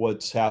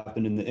what's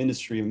happened in the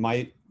industry.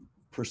 My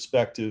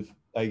perspective,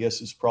 I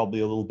guess, is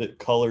probably a little bit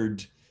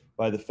colored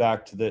by the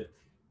fact that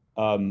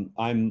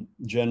I'm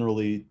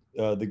generally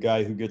the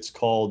guy who gets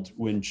called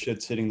when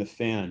shit's hitting the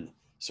fan.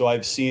 So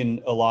I've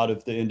seen a lot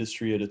of the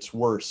industry at its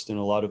worst and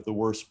a lot of the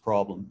worst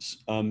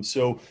problems.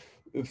 So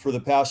for the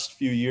past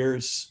few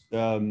years,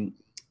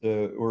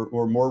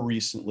 or more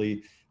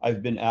recently,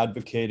 I've been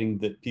advocating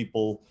that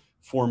people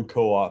form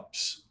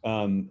co-ops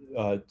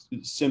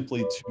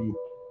simply to,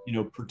 you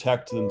know,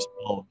 protect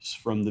themselves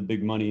from the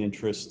big money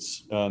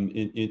interests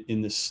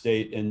in the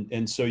state,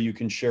 and so you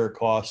can share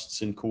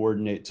costs and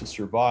coordinate to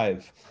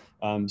survive.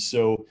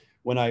 So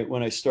when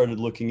I started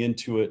looking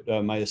into it,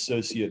 my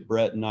associate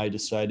Brett and I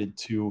decided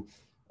to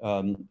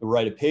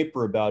write a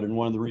paper about it. And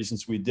one of the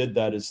reasons we did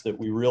that is that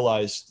we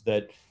realized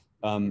that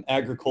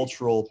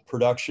agricultural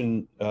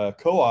production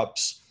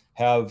co-ops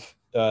have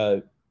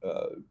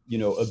you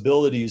know,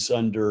 abilities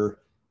under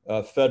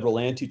federal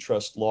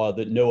antitrust law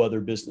that no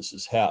other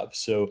businesses have.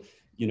 So,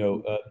 you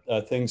know,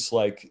 things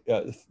like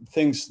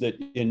things that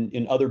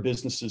in other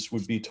businesses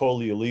would be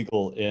totally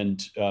illegal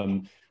and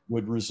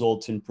would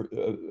result in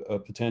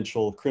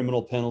potential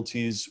criminal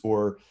penalties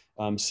or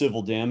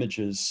civil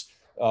damages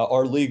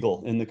are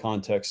legal in the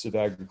context of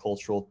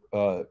agricultural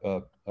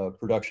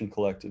production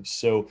collectives.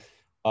 So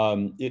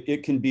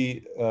it can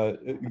be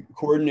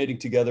coordinating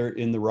together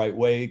in the right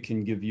way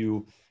can give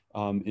you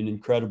an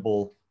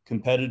incredible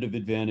competitive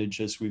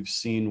advantage, as we've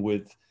seen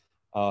with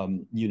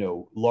you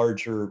know,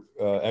 larger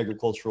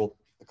agricultural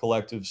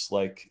collectives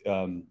like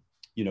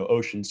you know,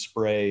 Ocean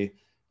Spray,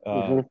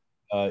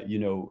 you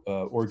know,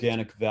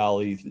 Organic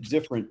Valley,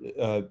 different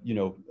you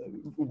know,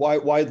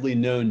 widely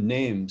known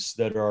names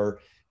that are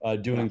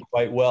doing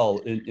quite well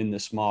in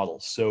this model.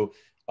 So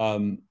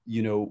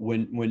you know,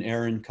 when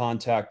Aaron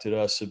contacted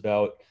us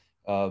about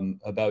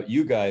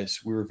you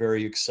guys, we were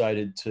very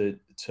excited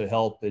to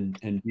help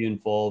and be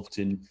involved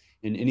in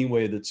any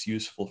way that's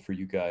useful for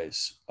you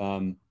guys.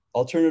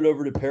 I'll turn it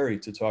over to Perry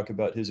to talk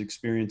about his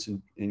experience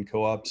in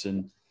co-ops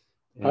and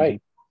Hi.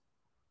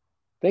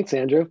 Thanks,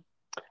 Andrew.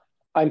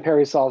 I'm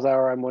Perry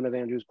Salzhaur. I'm one of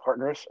Andrew's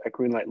partners at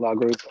Greenlight Law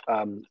Group.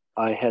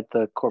 I head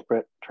the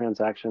Corporate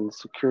Transactions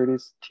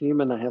Securities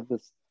Team, and I have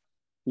this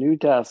new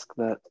desk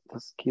that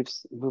just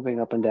keeps moving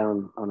up and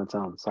down on its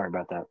own. Sorry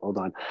about that. Hold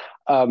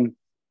on.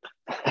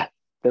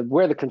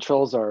 Where the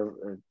controls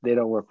are, they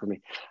don't work for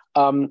me.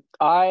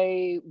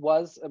 I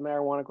was a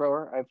marijuana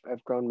grower.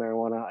 I've grown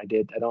marijuana. I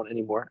don't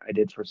anymore. I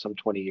did for some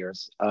 20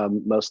 years,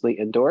 mostly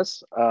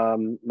indoors,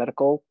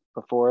 medical,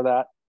 before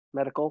that,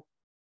 medical.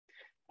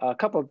 A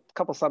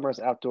couple summers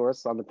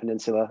outdoors on the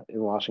peninsula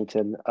in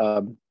Washington,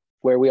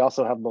 where we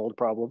also have mold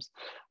problems.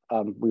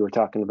 We were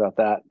talking about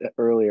that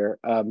earlier.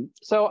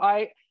 So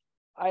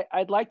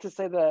I'd like to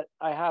say that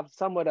I have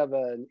somewhat of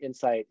an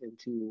insight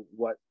into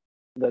what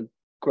the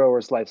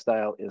grower's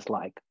lifestyle is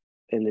like,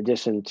 in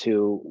addition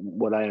to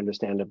what I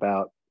understand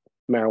about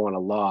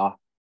marijuana law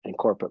and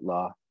corporate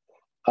law.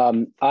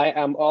 I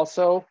am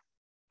also,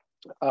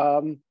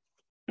 you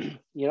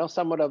know,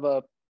 somewhat of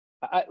a,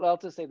 I'll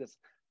just say this.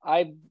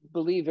 I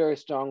believe very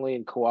strongly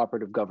in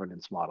cooperative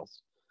governance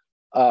models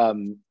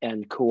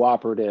and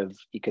cooperative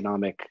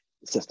economic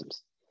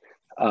systems.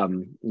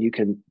 You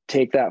can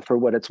take that for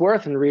what it's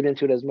worth and read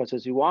into it as much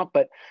as you want,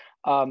 but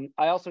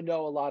I also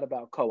know a lot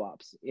about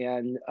co-ops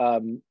and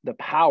the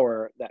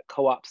power that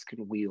co-ops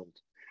can wield.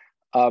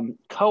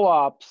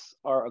 Co-ops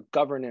are a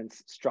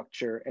governance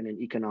structure and an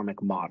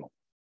economic model.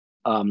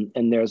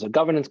 And there's a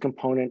governance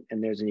component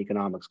and there's an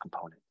economics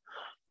component.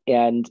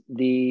 And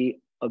the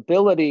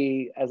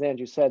ability, as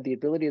Andrew said, the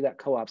ability that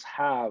co-ops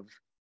have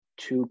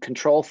to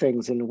control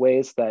things in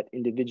ways that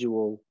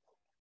individual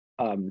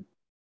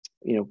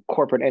you know,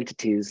 corporate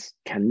entities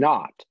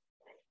cannot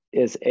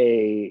is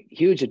a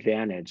huge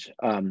advantage.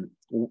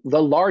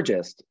 The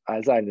largest,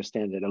 as I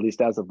understand it, at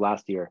least as of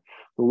last year,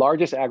 the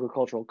largest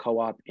agricultural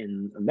co-op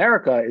in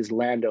America is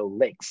Land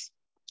O'Lakes.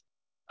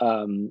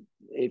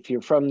 If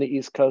you're from the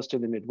East Coast or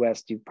the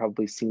Midwest, you've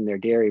probably seen their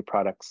dairy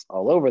products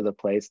all over the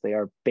place. They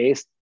are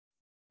based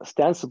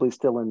ostensibly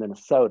still in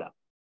Minnesota.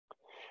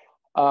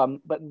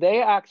 But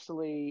they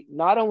actually,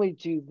 not only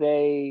do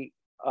they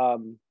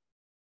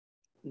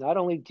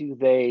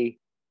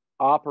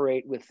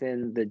operate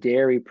within the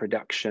dairy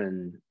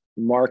production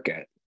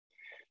market,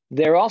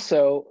 they're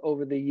also,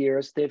 over the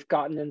years, they've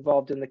gotten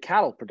involved in the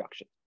cattle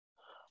production.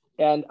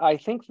 And I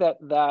think that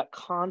that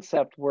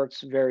concept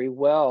works very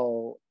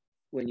well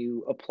when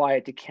you apply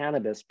it to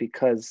cannabis,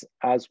 because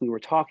as we were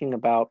talking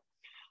about,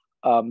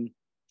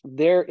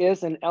 there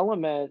is an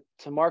element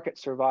to market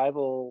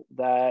survival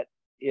that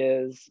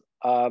is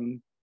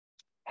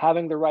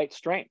having the right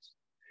strains.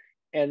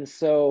 And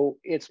so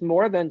it's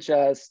more than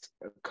just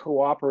a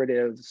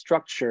cooperative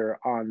structure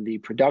on the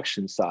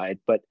production side,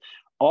 but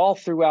all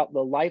throughout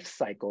the life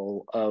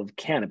cycle of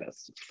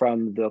cannabis,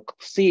 from the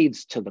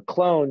seeds to the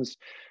clones,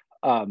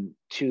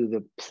 to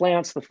the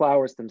plants, the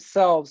flowers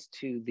themselves,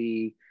 to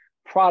the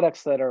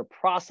products that are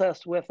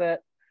processed with it,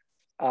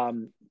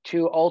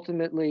 to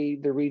ultimately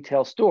the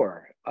retail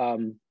store.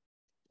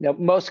 Now,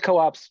 most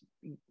co-ops,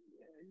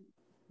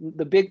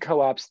 the big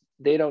co-ops,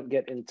 they don't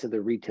get into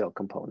the retail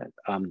component.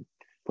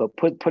 But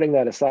putting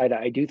that aside,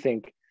 I do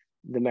think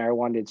the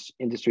marijuana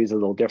industry is a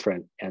little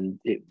different, and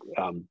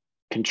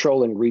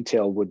controlling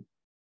retail would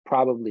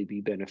probably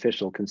be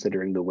beneficial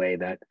considering the way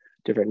that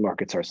different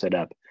markets are set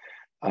up.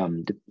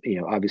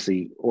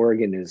 Obviously,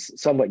 Oregon is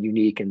somewhat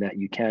unique in that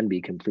you can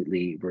be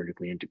completely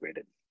vertically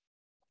integrated.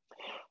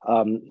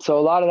 So a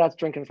lot of that's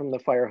drinking from the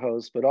fire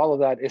hose, but all of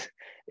that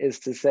is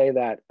to say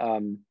that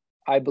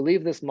I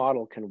believe this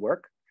model can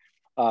work.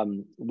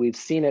 We've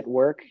seen it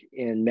work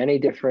in many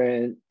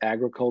different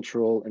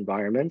agricultural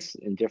environments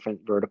in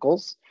different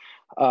verticals.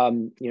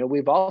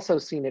 We've also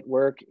seen it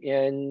work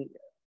in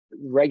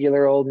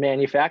regular old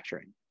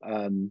manufacturing.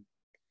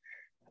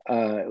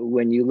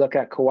 When you look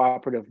at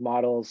cooperative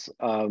models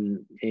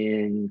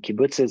in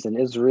kibbutzes in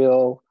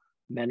Israel,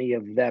 many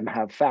of them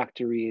have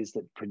factories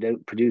that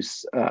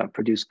produce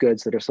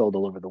goods that are sold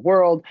all over the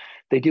world.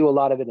 They do a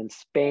lot of it in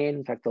Spain.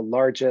 In fact, the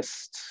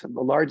largest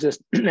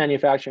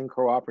manufacturing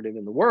cooperative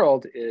in the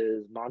world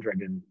is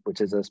Mondragon,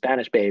 which is a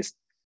Spanish-based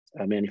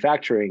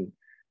manufacturing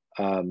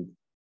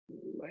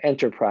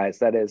enterprise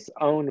that is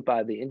owned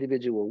by the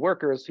individual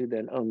workers, who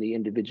then own the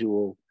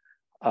individual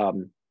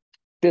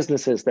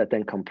businesses that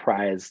then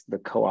comprise the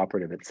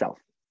cooperative itself.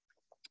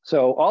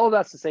 So all of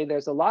that's to say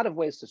there's a lot of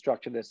ways to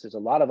structure this. There's a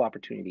lot of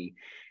opportunity.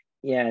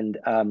 And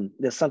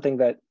there's something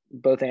that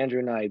both Andrew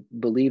and I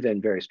believe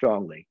in very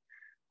strongly,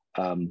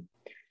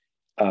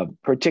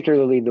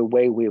 particularly the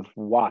way we've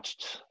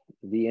watched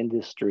the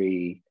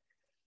industry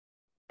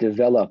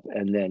develop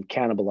and then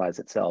cannibalize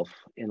itself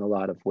in a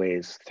lot of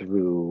ways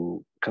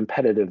through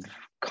competitive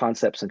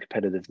concepts and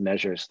competitive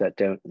measures that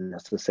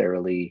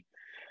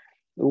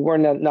were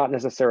not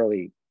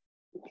necessarily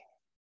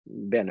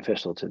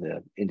beneficial to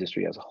the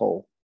industry as a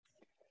whole.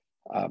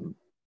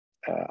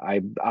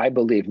 I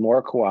believe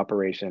more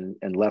cooperation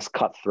and less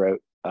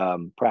cutthroat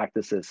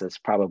practices is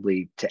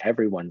probably to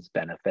everyone's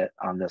benefit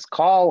on this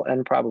call,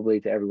 and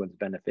probably to everyone's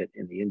benefit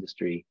in the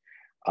industry,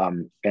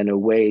 and a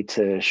way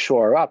to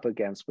shore up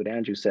against what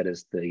Andrew said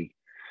is the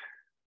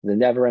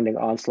never-ending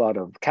onslaught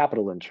of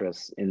capital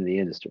interests in the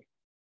industry.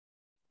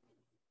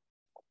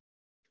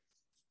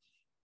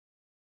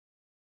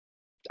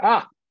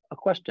 A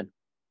question.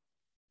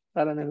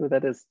 I don't know who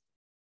that is.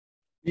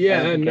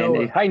 Yeah,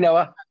 Noah. Hi,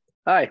 Noah.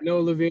 Hi. Noah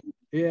Levine.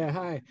 Yeah,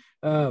 hi.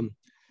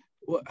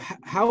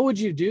 How would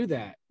you do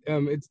that?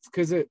 It's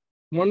because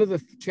one of the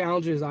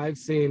challenges I've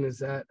seen is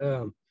that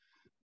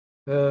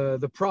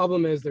the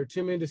problem is there are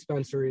too many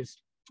dispensaries,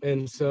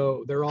 and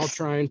so they're all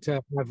trying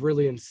to have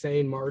really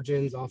insane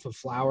margins off of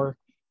flower,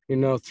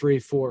 3,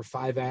 4,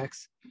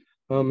 5x.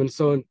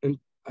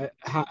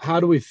 How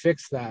do we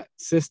fix that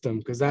system?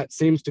 Because that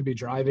seems to be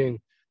driving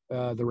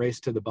the race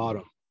to the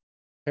bottom.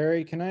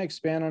 Perry, can I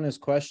expand on his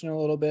question a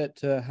little bit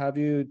to have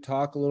you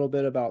talk a little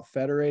bit about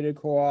federated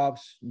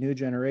co-ops, new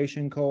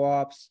generation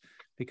co-ops,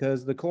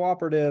 because the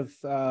cooperative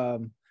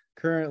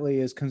currently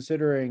is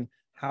considering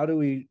how do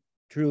we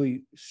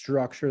truly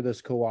structure this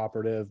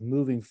cooperative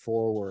moving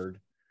forward?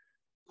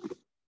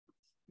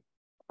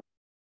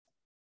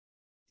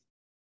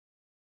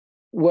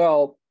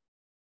 Well,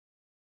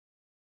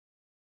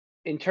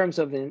 in terms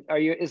of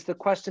is the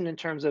question in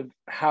terms of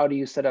how do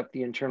you set up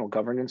the internal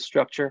governance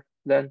structure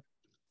then?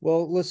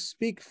 Well, let's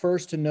speak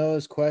first to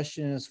Noah's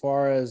question as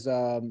far as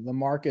the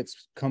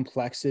market's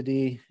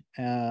complexity.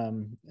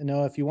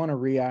 Noah, if you want to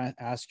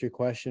re-ask your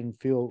question,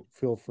 feel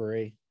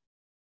free.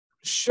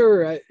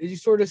 Sure. You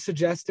sort of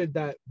suggested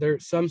that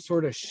there's some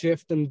sort of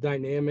shift in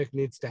dynamic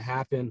needs to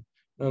happen.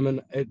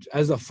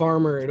 As a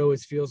farmer, it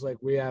always feels like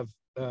we're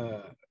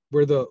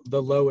the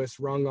lowest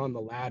rung on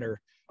the ladder.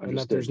 Understood. And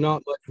that there's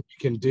not much we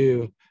can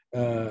do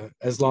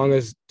as long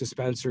as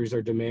dispensaries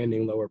are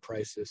demanding lower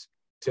prices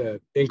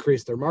to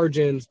increase their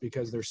margins,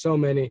 because there's so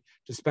many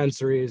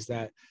dispensaries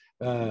that,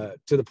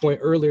 to the point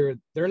earlier,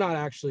 they're not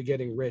actually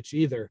getting rich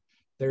either.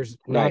 There's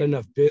not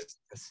enough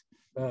business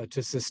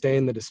to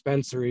sustain the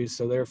dispensaries,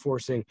 so they're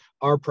forcing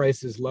our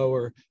prices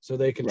lower so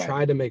they can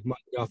try to make money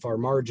off our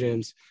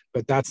margins,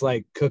 but that's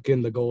like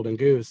cooking the golden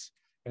goose,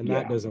 and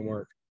that doesn't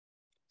work.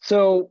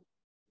 So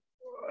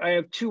I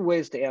have two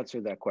ways to answer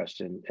that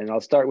question, and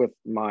I'll start with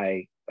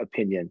my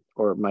opinion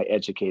or my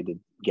educated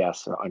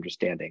guess or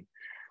understanding.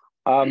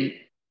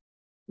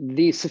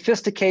 The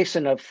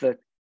sophistication of the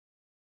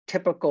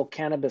typical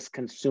cannabis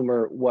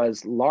consumer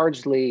was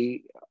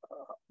largely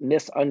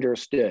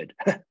misunderstood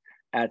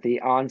at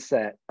the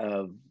onset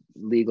of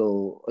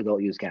legal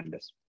adult use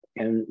cannabis.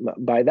 And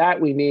by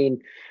that, we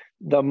mean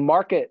the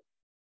market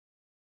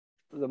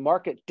the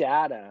market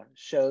data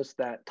shows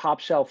that top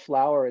shelf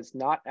flower is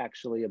not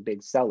actually a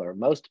big seller.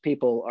 Most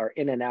people are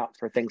in and out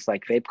for things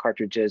like vape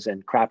cartridges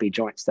and crappy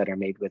joints that are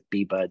made with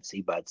B buds,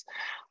 C buds.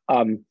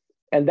 And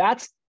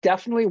that's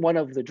definitely one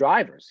of the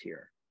drivers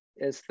here,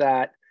 is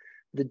that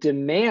the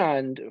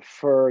demand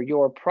for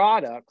your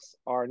products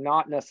are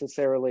not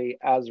necessarily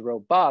as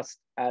robust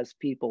as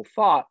people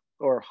thought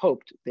or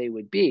hoped they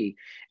would be.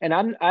 And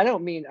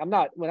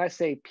when I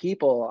say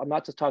people, I'm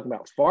not just talking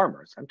about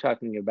farmers. I'm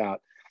talking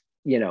about,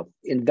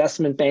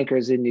 investment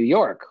bankers in New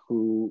York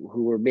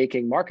who are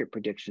making market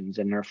predictions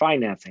and are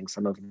financing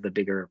some of the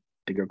bigger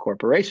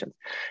corporations.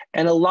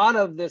 And a lot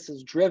of this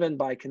is driven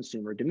by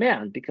consumer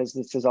demand, because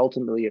this is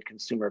ultimately a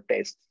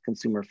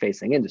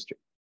consumer-facing industry.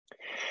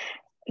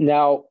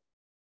 Now,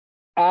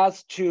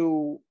 as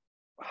to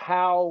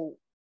how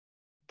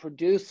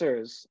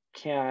producers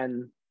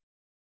can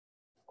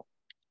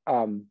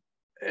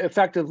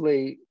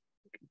effectively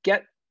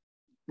get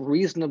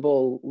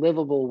reasonable,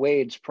 livable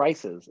wage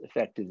prices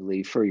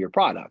effectively for your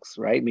products,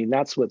 right? I mean,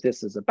 that's what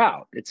this is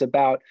about. It's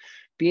about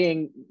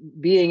being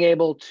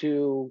able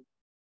to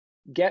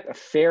get a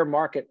fair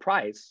market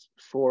price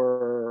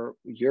for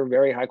your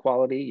very high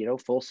quality,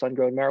 full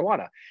sun-grown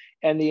marijuana.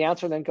 And the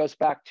answer then goes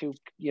back to,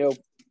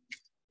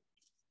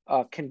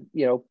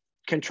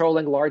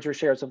 controlling larger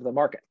shares of the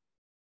market,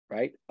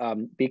 right?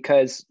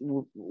 Because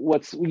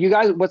what's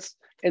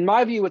in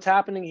my view, what's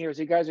happening here is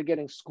you guys are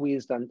getting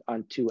squeezed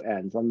on two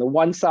ends. On the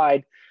one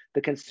side,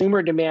 the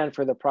consumer demand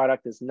for the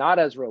product is not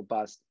as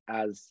robust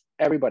as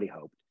everybody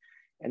hoped.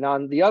 And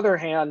on the other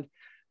hand,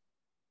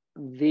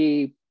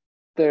 the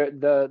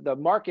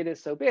market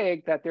is so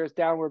big that there's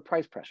downward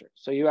price pressure.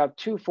 So you have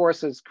two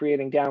forces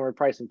creating downward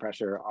pricing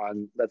pressure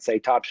on, let's say,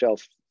 top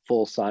shelf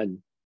full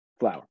sun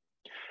flower.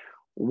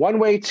 One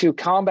way to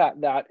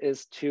combat that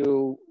is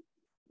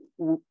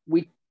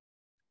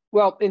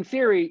in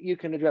theory, you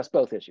can address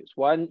both issues.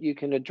 One, you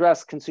can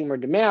address consumer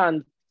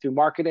demand through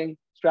marketing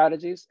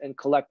strategies and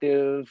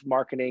collective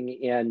marketing,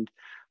 and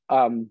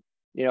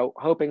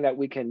hoping that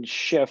we can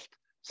shift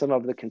some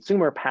of the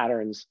consumer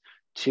patterns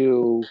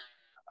to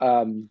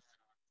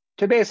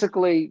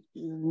basically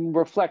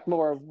reflect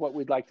more of what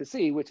we'd like to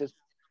see, which is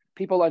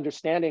people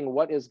understanding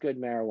what is good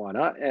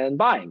marijuana and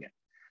buying it.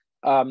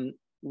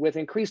 With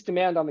increased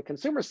demand on the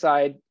consumer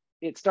side,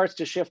 it starts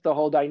to shift the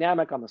whole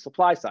dynamic on the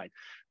supply side.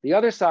 The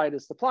other side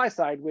is supply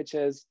side, which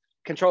is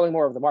controlling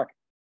more of the market.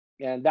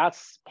 And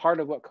that's part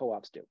of what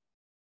co-ops do.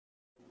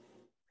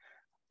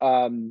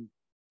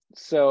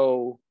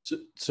 So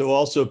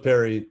also,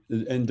 Perry,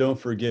 and don't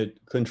forget,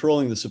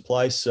 controlling the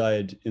supply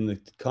side in the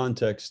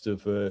context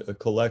of a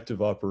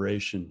collective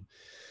operation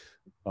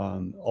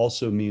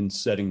also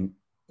means setting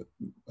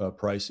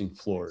pricing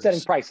floors. Setting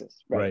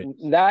prices, right?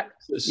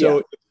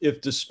 If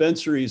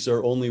dispensaries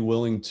are only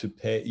willing to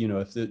pay,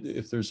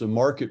 if there's a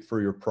market for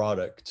your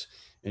product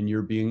and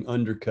you're being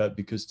undercut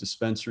because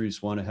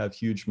dispensaries want to have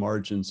huge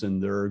margins,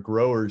 and there are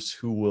growers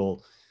who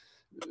will,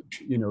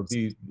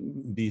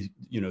 be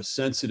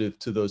sensitive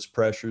to those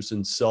pressures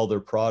and sell their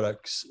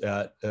products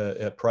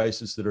at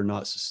prices that are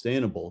not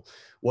sustainable.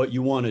 What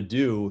you want to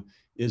do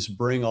is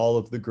bring all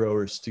of the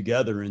growers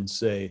together and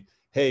say,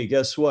 hey,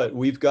 guess what?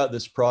 We've got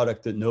this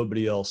product that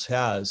nobody else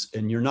has,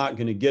 and you're not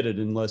going to get it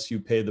unless you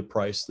pay the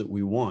price that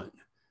we want.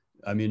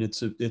 I mean,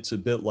 it's a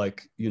bit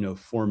like,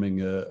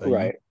 forming a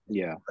right.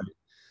 Yeah.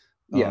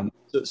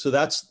 So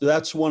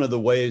that's one of the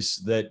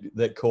ways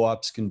that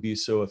co-ops can be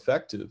so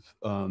effective,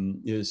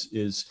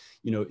 is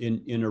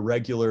in a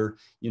regular,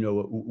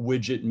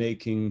 widget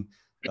making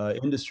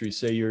industry.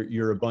 Say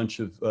you're a bunch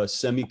of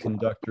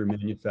semiconductor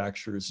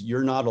manufacturers.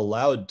 You're not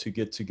allowed to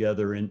get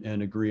together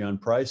and agree on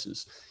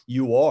prices.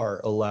 You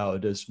are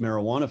allowed, as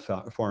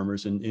marijuana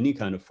farmers and any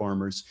kind of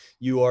farmers,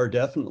 you are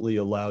definitely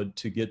allowed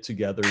to get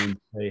together and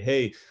say,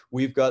 hey,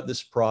 we've got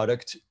this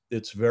product.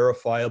 It's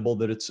verifiable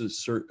that it's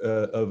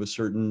of a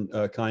certain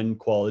kind and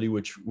quality,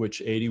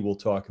 which Adie will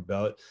talk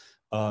about.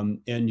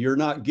 And you're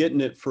not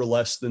getting it for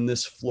less than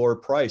this floor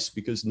price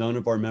because none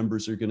of our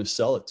members are going to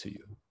sell it to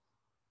you.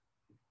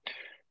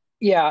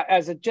 Yeah,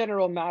 as a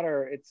general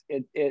matter,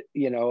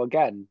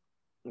 again,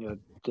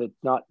 to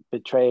not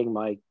betraying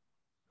my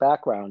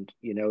background,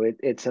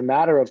 it's a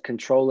matter of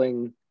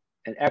controlling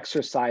and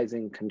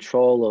exercising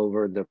control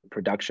over the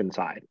production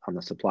side on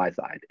the supply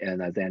side.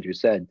 And as Andrew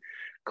said,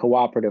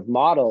 cooperative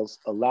models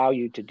allow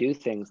you to do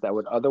things that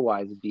would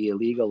otherwise be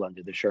illegal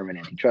under the Sherman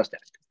Antitrust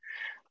Act.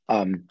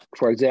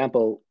 For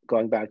example,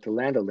 going back to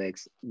Land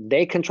O'Lakes,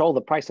 they control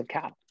the price of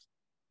cattle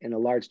in a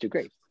large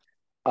degree.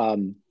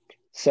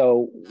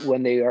 So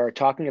when they are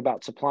talking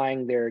about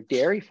supplying their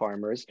dairy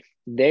farmers,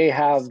 they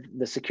have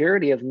the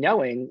security of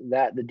knowing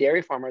that the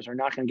dairy farmers are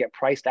not going to get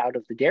priced out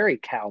of the dairy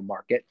cow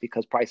market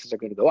because prices are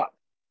going to go up.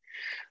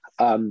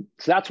 So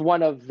that's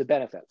one of the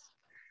benefits.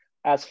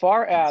 As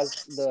far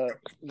as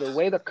the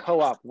way the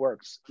co-op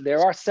works, there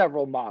are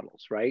several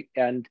models, right?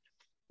 And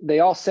they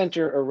all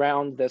center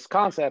around this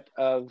concept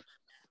of,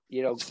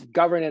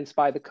 governance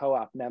by the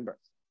co-op members.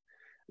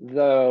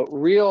 The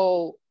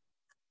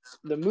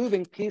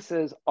moving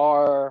pieces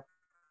are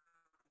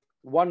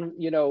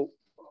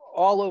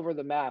all over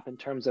the map in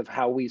terms of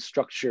how we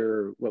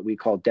structure what we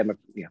call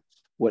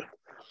what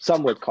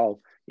some would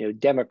call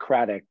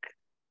democratic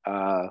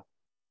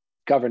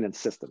governance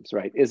systems,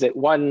 right? Is it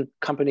one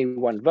company,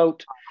 one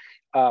vote?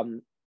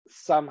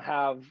 Some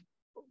have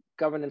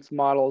governance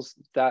models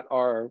that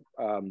are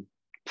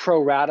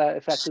pro rata,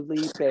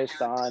 effectively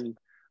based on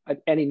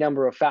any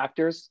number of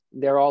factors.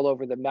 They're all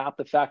over the map.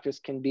 The factors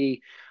can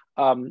be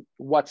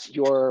what's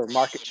your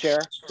market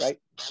share, right?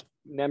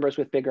 Members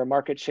with bigger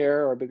market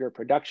share or bigger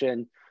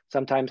production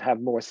sometimes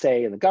have more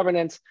say in the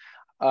governance.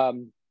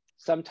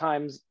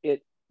 Sometimes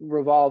it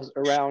revolves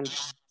around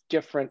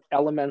different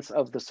elements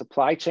of the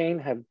supply chain,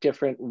 have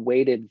different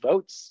weighted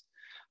votes.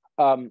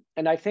 And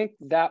I think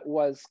that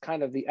was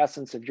kind of the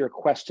essence of your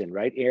question,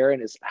 right,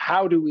 Aaron, is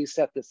how do we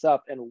set this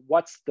up, and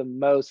what's the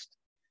most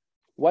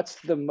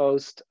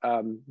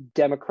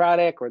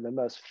democratic or the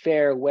most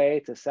fair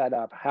way to set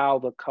up how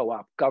the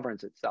co-op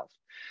governs itself?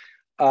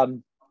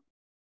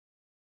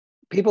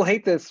 People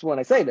hate this when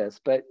I say this,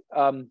 but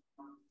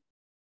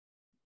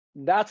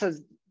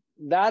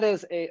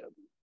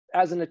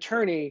as an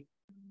attorney,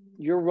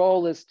 your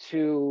role is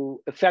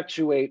to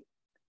effectuate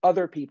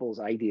other people's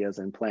ideas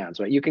and plans,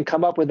 right? You can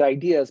come up with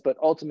ideas, but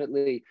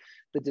ultimately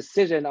the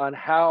decision on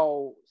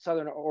how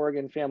Southern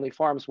Oregon Family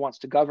Farms wants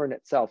to govern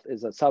itself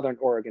is a Southern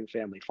Oregon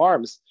Family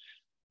Farms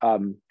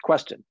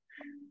question.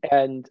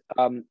 And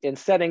in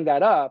setting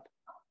that up,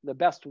 the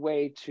best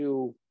way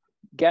to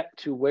get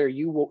to where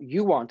you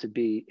want to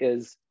be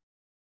is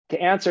to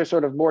answer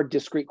sort of more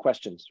discrete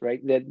questions,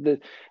 right?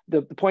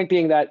 The point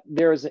being that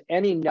there's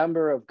any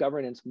number of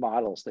governance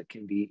models that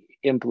can be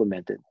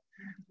implemented,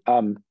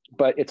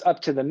 but it's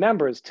up to the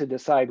members to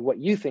decide what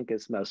you think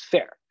is most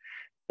fair.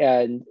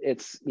 And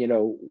it's,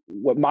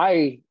 what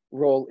my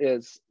role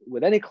is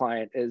with any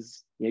client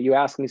is, you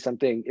ask me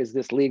something, is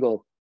this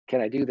legal?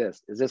 Can I do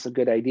this? Is this a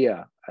good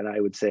idea? And I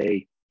would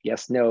say,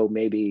 yes, no,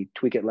 maybe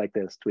tweak it like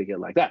this, tweak it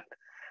like that.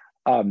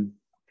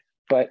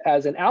 But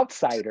as an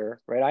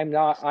outsider, right, I'm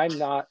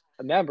not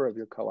a member of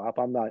your co-op,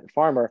 I'm not a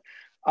farmer.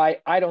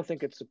 I don't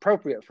think it's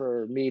appropriate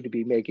for me to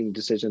be making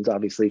decisions,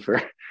 obviously,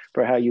 for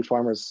how the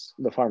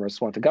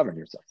farmers want to govern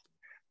yourself.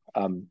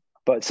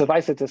 But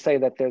suffice it to say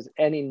that there's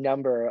any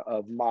number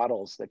of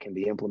models that can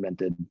be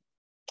implemented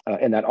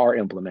and that are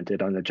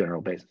implemented on a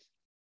general basis.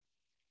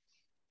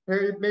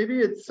 Maybe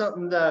it's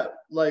something that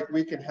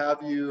we could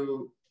have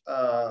you,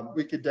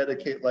 we could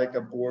dedicate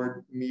a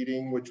board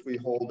meeting, which we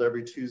hold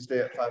every Tuesday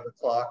at 5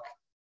 o'clock.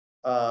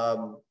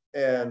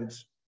 And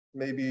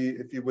maybe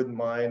if you wouldn't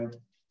mind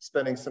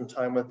spending some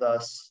time with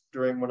us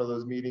during one of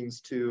those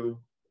meetings to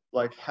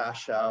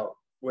hash out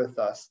with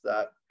us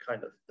that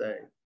kind of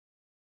thing.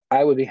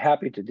 I would be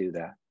happy to do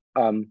that.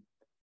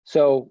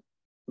 So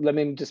let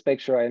me just make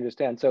sure I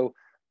understand. So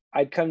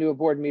I'd come to a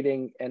board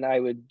meeting and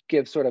I would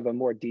give sort of a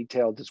more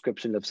detailed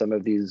description of some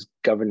of these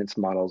governance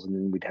models, and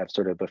then we'd have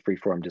sort of a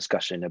free-form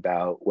discussion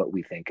about what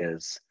we think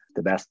is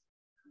the best.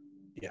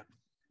 Yeah,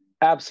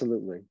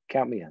 absolutely.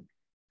 Count me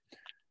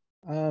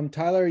in.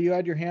 Tyler, you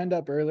had your hand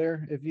up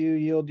earlier. If you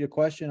yield your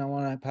question, I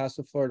want to pass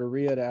the floor to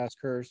Rhea to ask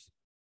hers.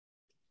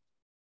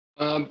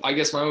 I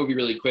guess mine will be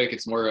really quick.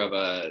 It's more of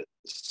a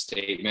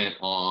statement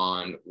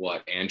on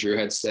what Andrew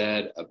had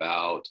said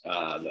about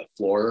the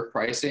floor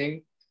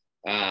pricing.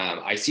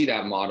 I see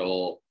that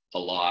model a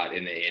lot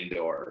in the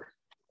indoor,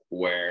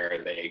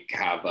 where they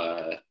have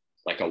a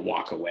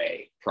walk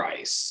away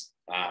price.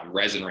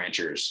 Resin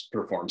Ranchers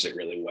performs it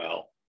really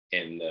well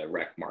in the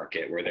rec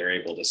market, where they're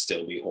able to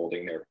still be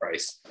holding their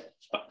price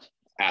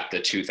at the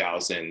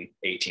 2,000,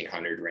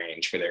 1,800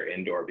 range for their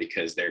indoor,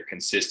 because they're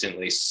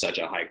consistently such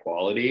a high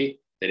quality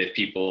that if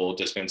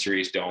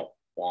dispensaries don't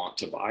want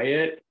to buy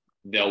it,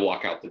 they'll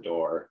walk out the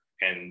door,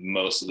 and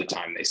most of the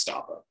time they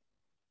stop them.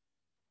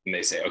 And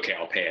they say, okay,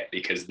 I'll pay it,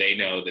 because they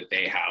know that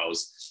they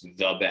house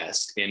the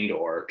best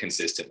indoor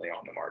consistently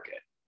on the market.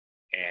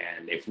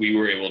 And if we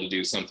were able to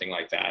do something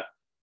like that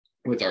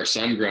with our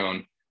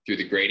sun-grown through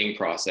the grading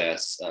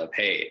process of,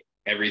 hey,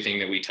 everything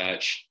that we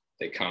touch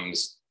that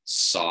comes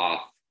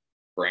soft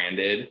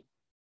branded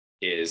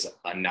is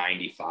a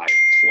 95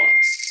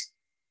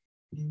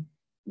 plus,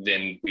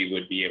 then we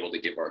would be able to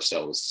give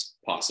ourselves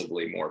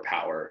possibly more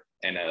power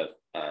and a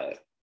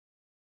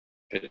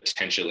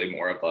potentially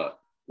more of a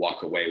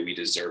walk away, we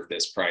deserve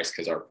this price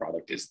because our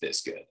product is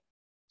this good.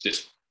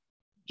 Just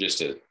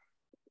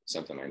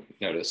something I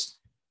noticed.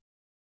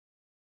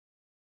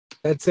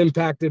 That's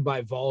impacted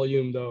by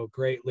volume, though,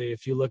 greatly.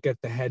 If you look at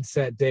the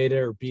headset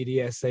data or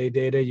BDSA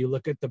data, you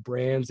look at the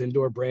brands,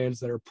 indoor brands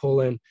that are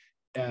pulling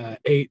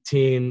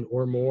 18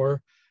 or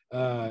more,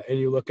 and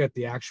you look at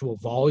the actual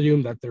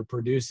volume that they're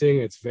producing,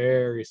 it's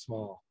very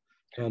small.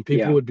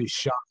 People would be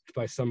shocked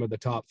by some of the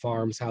top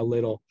farms, how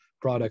little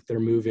product they're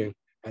moving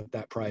at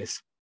that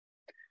price.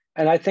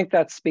 And I think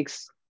that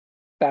speaks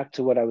back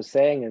to what I was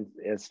saying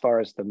as far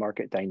as the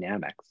market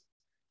dynamics,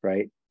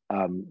 right?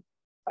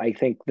 I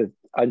think the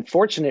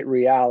unfortunate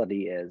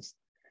reality is,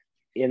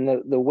 in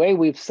the way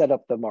we've set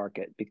up the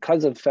market,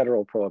 because of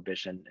federal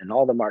prohibition and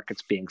all the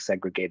markets being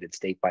segregated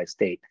state by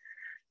state,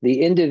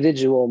 the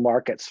individual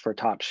markets for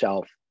top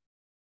shelf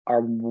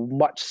are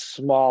much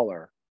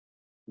smaller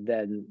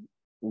than,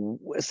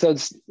 so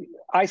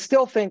I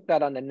still think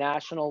that on the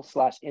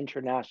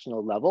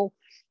national/international level,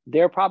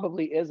 there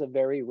probably is a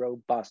very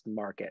robust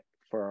market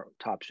for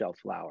top shelf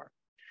flower.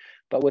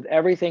 But with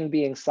everything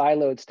being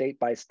siloed state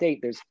by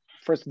state,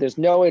 there's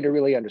no way to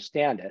really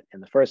understand it in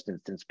the first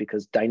instance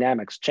because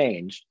dynamics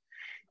change.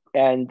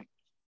 And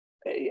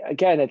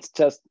again, it's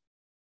just,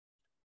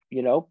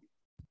 you know,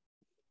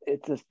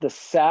 it's just, the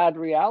sad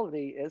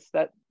reality is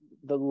that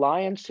the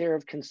lion's share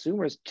of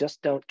consumers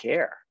just don't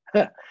care.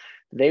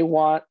 They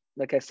want,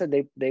 like I said,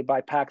 they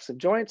buy packs of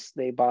joints,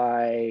 they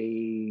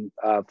buy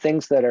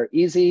things that are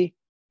easy,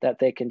 that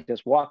they can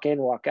just walk in,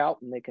 walk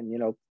out, and they can, you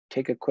know,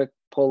 take a quick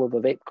pull of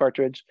a vape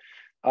cartridge.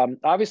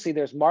 Obviously,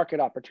 there's market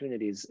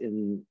opportunities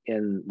in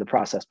the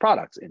processed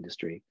products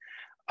industry.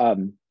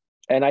 And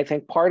I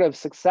think part of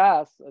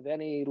success of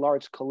any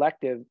large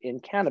collective in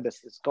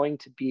cannabis is going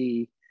to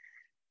be,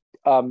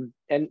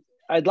 and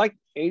I'd like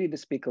Adie to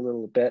speak a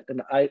little bit,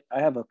 and I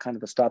have a kind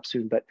of a stop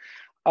soon, but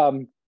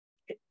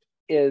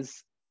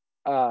is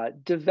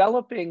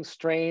developing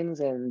strains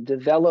and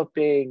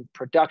developing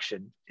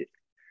production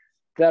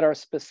that are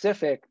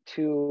specific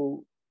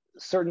to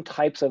certain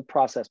types of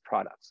processed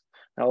products.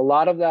 Now, a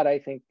lot of that I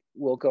think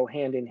will go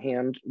hand in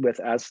hand with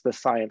as the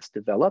science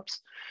develops.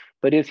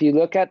 But if you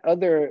look at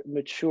other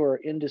mature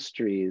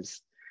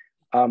industries,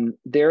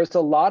 there's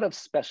a lot of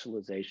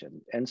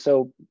specialization. And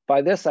so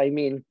by this, I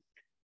mean,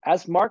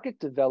 as market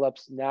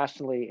develops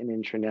nationally and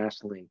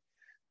internationally,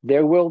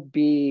 there will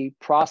be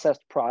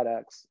processed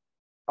products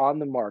on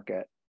the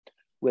market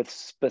with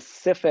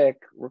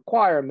specific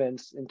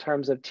requirements in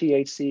terms of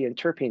THC and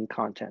terpene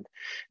content.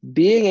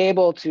 Being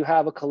able to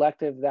have a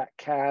collective that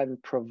can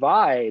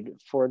provide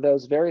for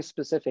those very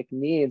specific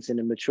needs in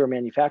a mature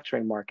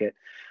manufacturing market,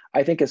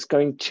 I think it's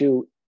going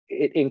to,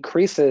 it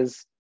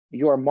increases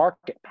your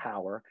market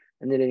power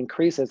and it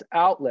increases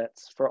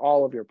outlets for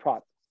all of your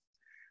products.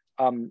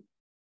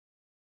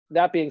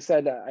 That being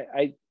said,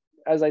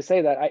 as I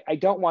say that, I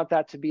don't want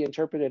that to be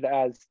interpreted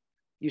as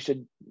you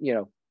should, you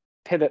know,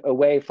 pivot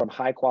away from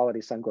high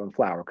quality sun-grown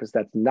flower, because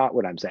that's not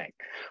what I'm saying.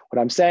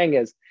 What I'm saying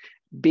is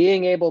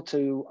being able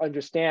to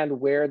understand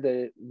where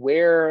the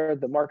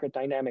market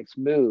dynamics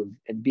move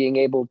and being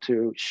able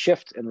to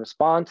shift and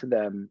respond to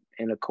them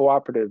in a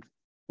cooperative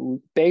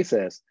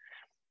basis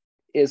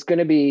is going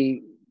to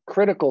be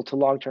critical to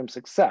long-term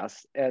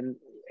success. And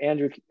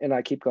Andrew and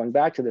I keep going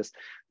back to this.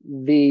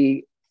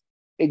 The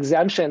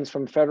exemptions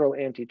from federal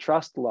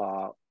antitrust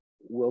law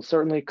will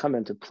certainly come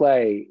into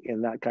play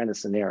in that kind of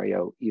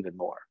scenario even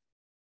more.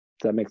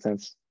 Does that make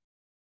sense?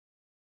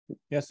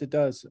 Yes, it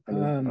does.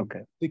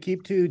 Okay. To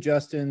keep to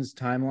Justin's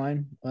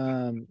timeline,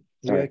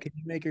 Rhea, can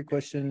you make your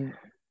question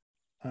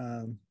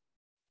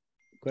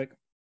quick?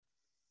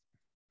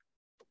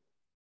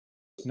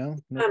 No?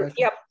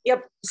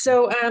 Yep.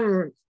 So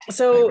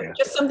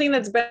just something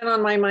that's been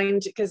on my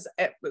mind, because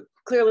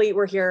clearly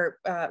we're here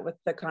with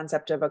the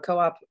concept of a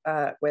co-op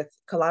with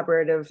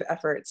collaborative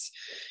efforts,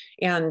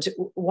 and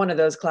one of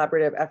those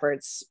collaborative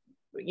efforts,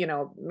 you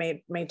know,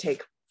 may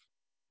take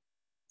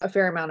a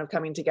fair amount of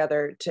coming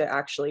together to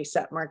actually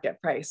set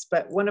market price.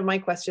 But one of my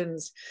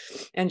questions,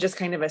 and just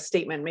kind of a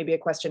statement, maybe a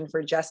question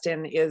for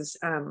Justin, is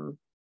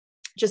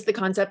just the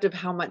concept of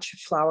how much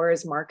flower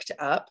is marked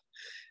up.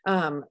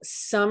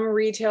 Some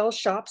retail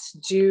shops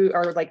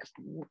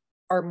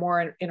are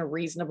more in a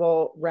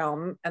reasonable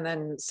realm, and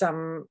then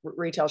some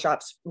retail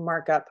shops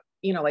mark up,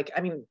 you know, like,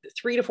 I mean,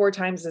 3 to 4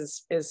 times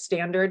is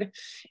standard,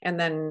 and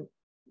then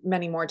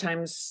many more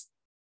times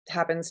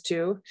happens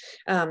too.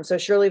 So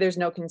surely there's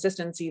no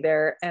consistency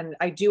there. And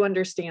I do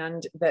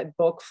understand that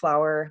bulk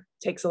flower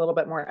takes a little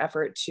bit more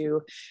effort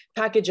to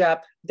package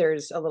up.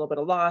 There's a little bit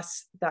of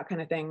loss, that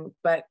kind of thing.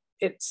 But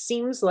it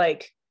seems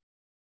like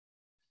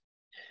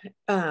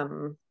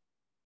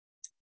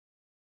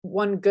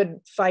one good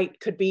fight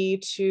could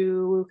be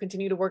to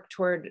continue to work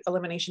toward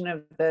elimination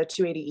of the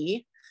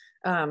 280E,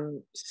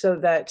 so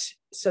that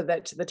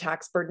the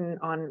tax burden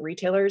on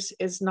retailers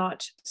is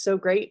not so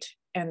great.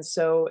 And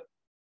so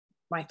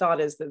my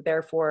thought is that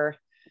therefore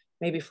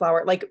maybe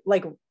flower,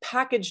 like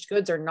packaged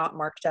goods are not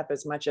marked up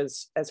as much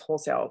as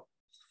wholesale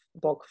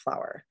bulk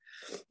flower.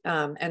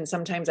 And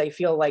sometimes I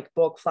feel like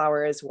bulk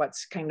flower is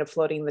what's kind of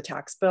floating the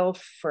tax bill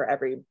for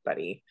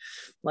everybody.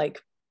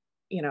 Like,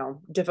 you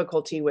know,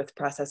 difficulty with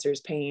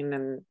processors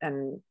paying,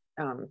 and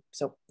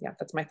so yeah,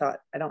 that's my thought.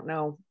 I don't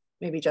know,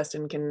 maybe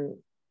Justin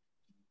can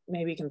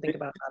think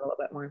about that a little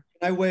bit more.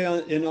 Can I weigh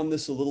in on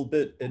this a little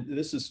bit? And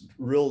this is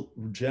real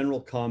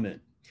general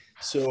comment.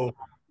 So,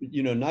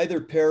 you know,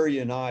 neither Perry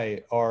and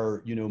I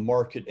are, you know,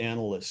 market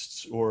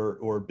analysts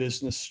or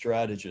business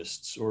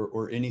strategists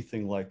or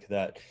anything like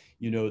that.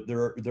 You know,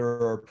 there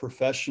are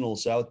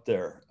professionals out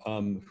there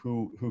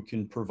who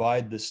can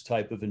provide this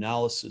type of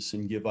analysis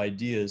and give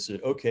ideas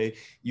that, okay,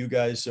 you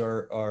guys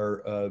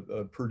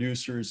are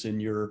producers and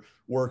you're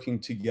working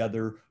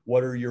together.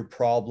 What are your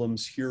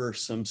problems? Here are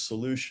some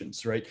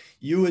solutions, right?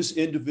 You as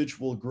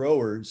individual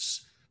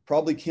growers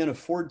probably can't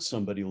afford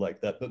somebody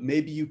like that, but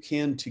maybe you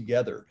can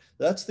together.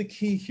 That's the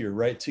key here,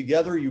 right?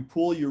 Together, you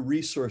pool your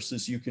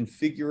resources, you can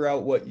figure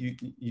out what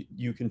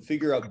you can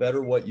figure out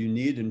better what you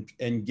need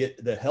and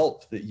get the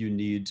help that you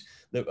need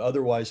that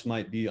otherwise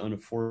might be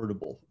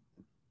unaffordable.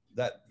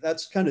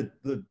 That's kind of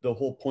the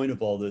whole point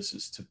of all this,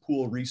 is to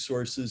pool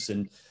resources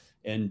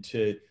and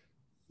to,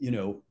 you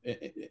know,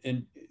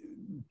 and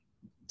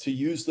to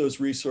use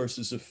those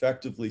resources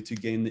effectively to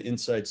gain the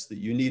insights that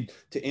you need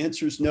to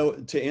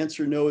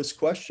answer Noah's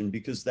question,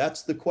 because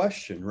that's the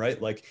question,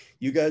 right? Like,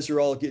 you guys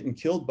are all getting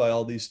killed by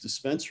all these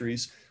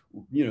dispensaries.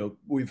 You know,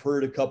 we've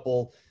heard a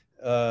couple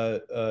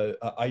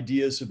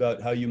ideas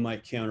about how you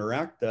might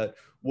counteract that.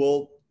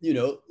 Well, you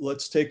know,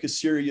 let's take a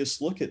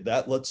serious look at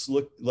that.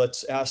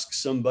 Let's ask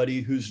somebody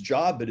whose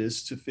job it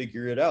is to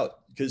figure it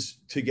out, because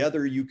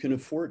together you can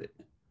afford it.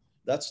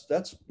 That's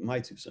my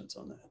 2 cents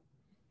on that.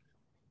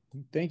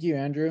 Thank you,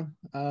 Andrew.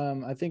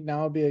 I think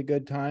now would be a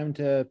good time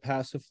to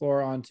pass the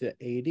floor on to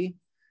Adie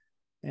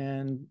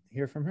and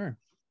hear from her.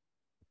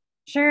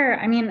 Sure.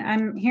 I mean,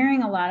 I'm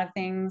hearing a lot of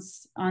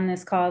things on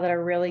this call that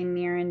are really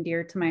near and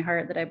dear to my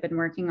heart that I've been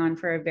working on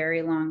for a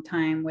very long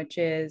time, which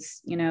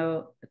is, you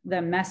know, the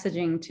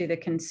messaging to the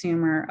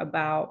consumer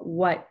about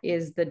what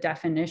is the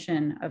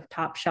definition of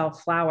top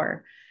shelf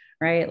flower,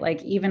 right?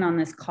 Like, even on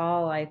this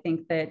call, I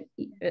think that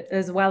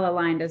as well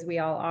aligned as we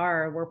all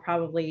are, we're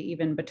probably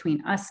even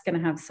between us going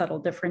to have subtle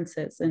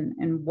differences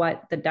in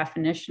what the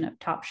definition of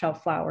top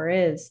shelf flower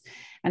is,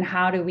 and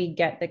how do we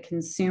get the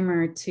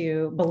consumer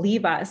to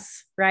believe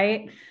us,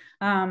 right?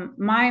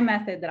 My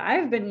method that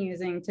I've been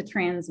using to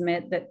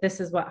transmit that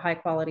this is what high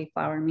quality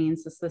flower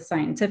means is the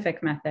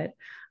scientific method,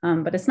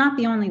 but it's not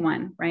the only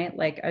one, right?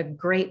 Like, a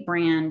great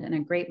brand and a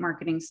great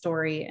marketing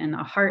story and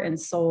a heart and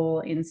soul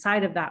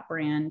inside of that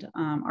brand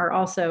are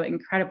also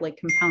incredibly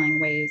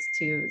compelling ways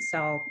to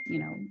sell, you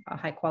know, a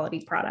high quality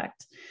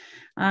product.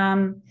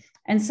 And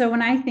so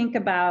when I think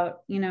about,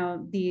 you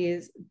know,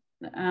 these,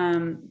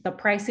 the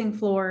pricing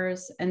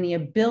floors and the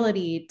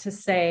ability to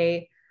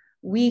say,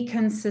 we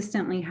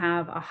consistently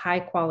have a high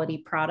quality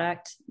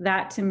product,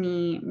 that to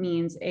me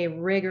means a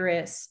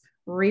rigorous,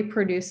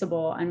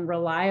 reproducible, and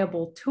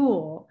reliable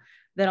tool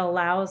that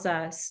allows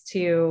us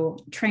to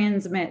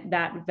transmit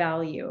that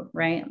value,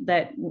 right?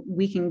 That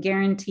we can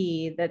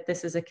guarantee that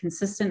this is a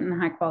consistent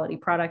and high quality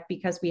product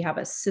because we have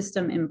a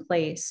system in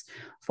place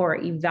for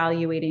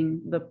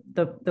evaluating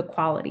the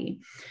quality.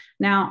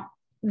 Now,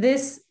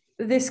 this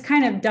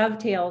kind of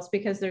dovetails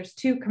because there's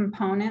 2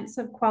 components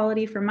of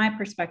quality from my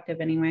perspective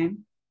anyway.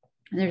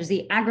 There's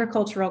the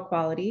agricultural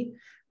quality,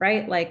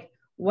 right? Like,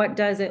 what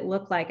does it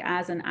look like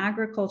as an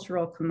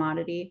agricultural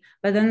commodity?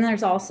 But then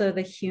there's also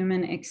the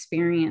human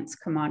experience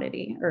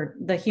commodity, or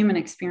the human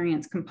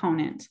experience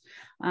component.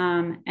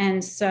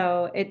 And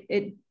so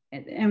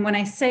and when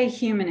I say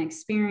human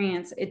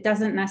experience, it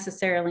doesn't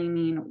necessarily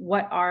mean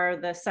what are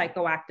the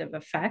psychoactive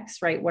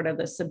effects, right? What are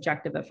the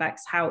subjective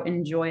effects? How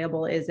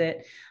enjoyable is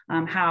it?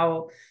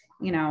 How,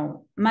 you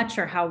know, much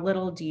or how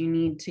little do you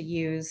need to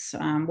use?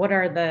 What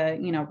are the,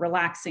 you know,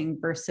 relaxing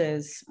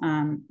versus,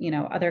 you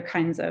know, other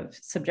kinds of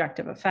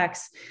subjective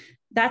effects?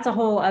 That's a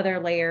whole other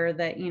layer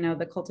that, you know,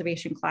 the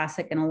Cultivation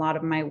Classic and a lot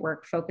of my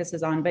work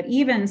focuses on. But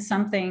even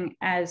something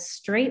as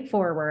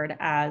straightforward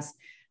as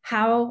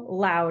how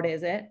loud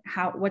is it?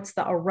 What's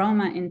the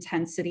aroma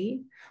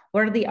intensity?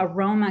 What are the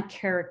aroma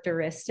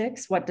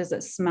characteristics? What does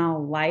it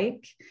smell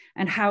like?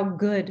 And how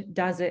good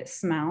does it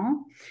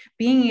smell?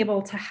 Being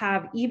able to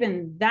have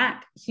even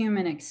that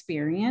human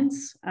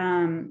experience,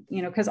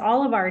 you know, because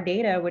all of our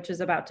data, which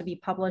is about to be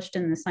published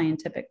in the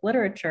scientific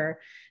literature,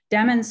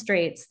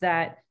 demonstrates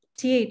that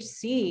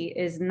THC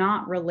is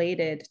not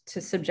related to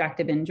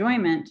subjective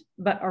enjoyment,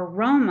 but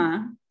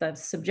aroma, the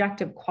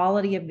subjective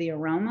quality of the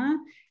aroma,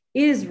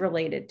 is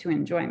related to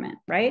enjoyment,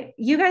 right?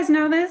 You guys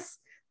know this,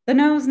 the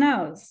nose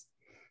knows.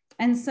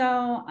 And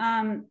so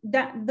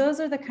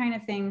those are the kind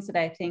of things that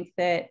I think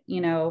that,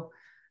 you know,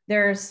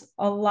 there's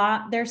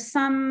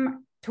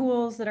some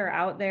tools that are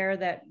out there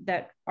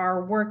that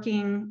are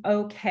working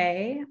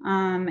okay.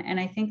 And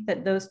I think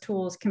that those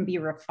tools can be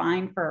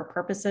refined for our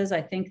purposes.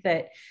 I think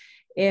that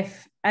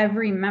if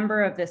every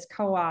member of this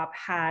co-op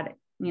had,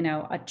 you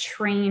know, a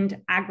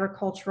trained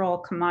agricultural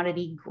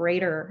commodity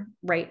grader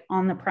right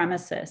on the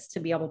premises to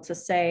be able to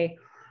say,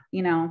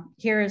 you know,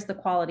 here is the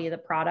quality of the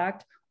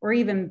product, or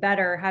even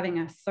better, having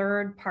a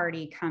third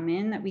party come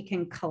in that we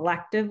can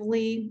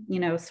collectively, you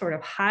know, sort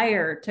of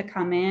hire to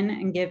come in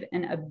and give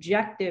an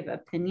objective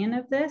opinion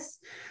of this.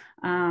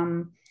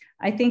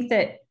 I think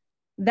that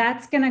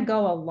that's going to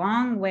go a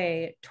long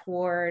way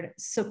toward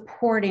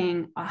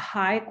supporting a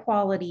high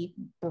quality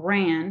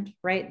brand,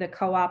 right? The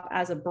co-op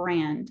as a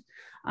brand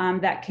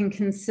that can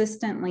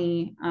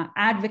consistently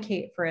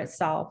advocate for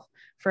itself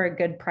for a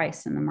good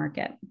price in the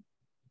market.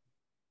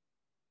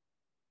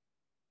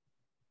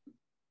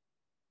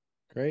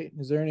 Great.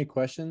 Is there any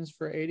questions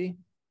for Adie?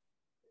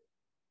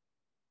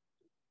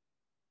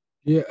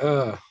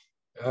 Yeah,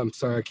 I'm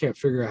sorry, I can't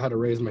figure out how to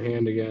raise my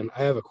hand again.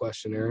 I have a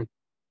question, Aaron.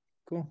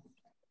 Cool.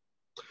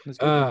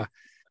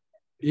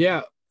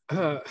 Yeah.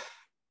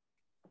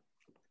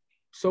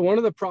 So one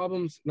of the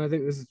problems, and I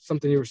think this is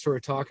something you were sort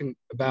of talking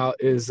about,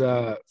 is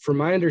from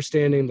my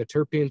understanding, the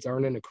terpenes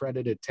aren't an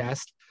accredited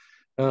test.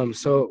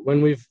 So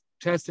when we've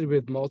tested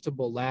with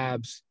multiple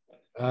labs,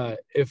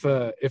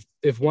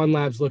 if one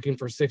lab's looking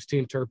for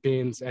 16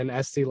 terpenes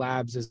and SC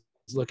Labs is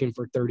looking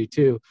for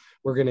 32,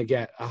 we're going to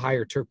get a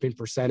higher terpene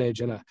percentage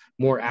and a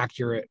more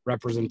accurate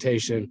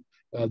representation,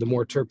 the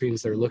more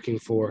terpenes they're looking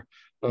for,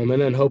 and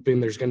then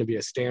hoping there's going to be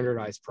a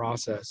standardized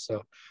process.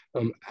 So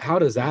how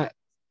does that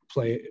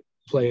play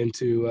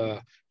into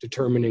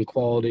determining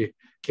quality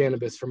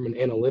cannabis from an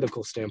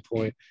analytical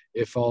standpoint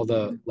if all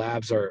the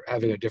labs are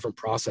having a different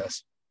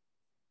process?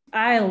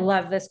 I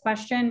love this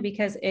question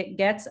because it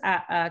gets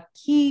at a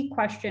key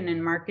question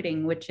in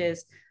marketing, which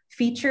is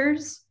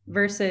features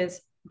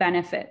versus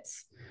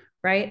benefits,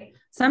 right?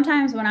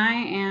 Sometimes when I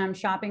am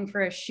shopping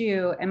for a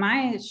shoe, am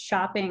I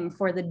shopping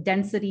for the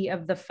density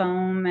of the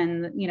foam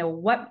and, you know,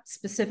 what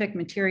specific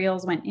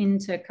materials went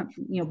into,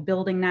 you know,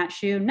 building that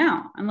shoe?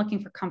 No, I'm looking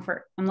for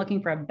comfort. I'm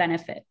looking for a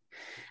benefit.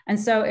 And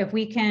so if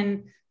we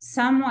can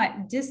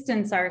somewhat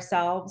distance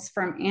ourselves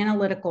from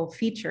analytical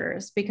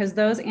features, because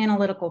those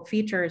analytical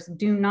features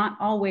do not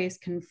always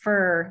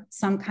confer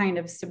some kind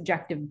of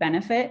subjective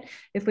benefit,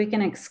 if we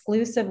can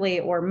exclusively,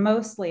 or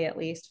mostly at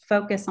least,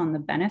 focus on the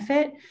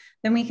benefit,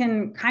 then we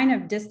can kind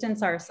of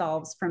distance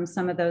ourselves from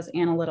some of those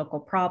analytical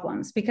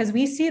problems. Because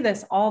we see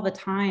this all the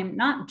time,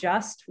 not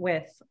just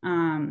with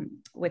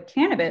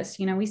cannabis.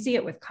 You know, we see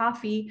it with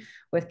coffee,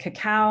 with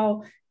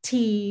cacao,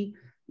 tea,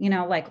 you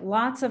know, like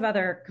lots of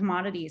other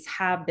commodities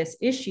have this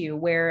issue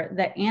where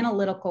the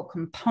analytical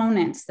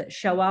components that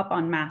show up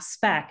on mass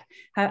spec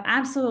have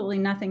absolutely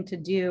nothing to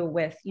do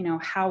with, you know,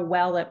 how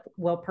well it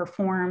will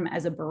perform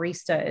as a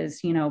barista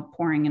is, you know,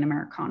 pouring an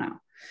Americano.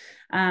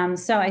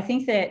 So I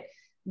think that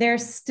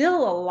there's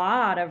still a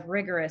lot of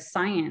rigorous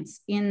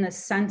science in the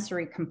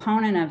sensory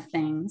component of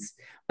things,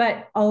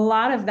 but a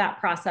lot of that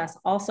process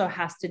also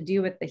has to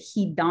do with the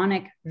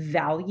hedonic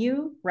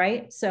value,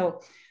 right? So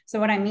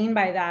what I mean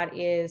by that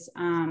is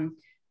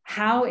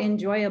how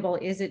enjoyable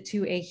is it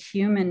to a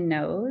human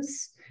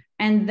nose?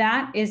 And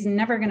that is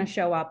never going to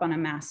show up on a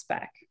mass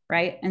spec,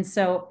 right? And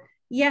so,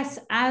 yes,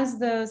 as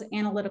those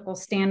analytical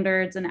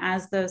standards and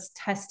as those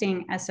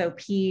testing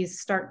SOPs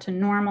start to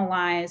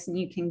normalize and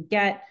you can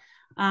get,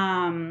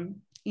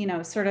 you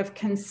know, sort of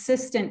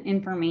consistent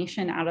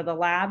information out of the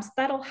labs,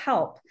 that'll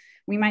help.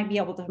 We might be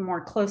able to more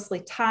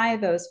closely tie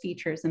those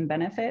features and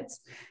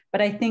benefits.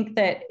 But I think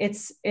that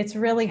it's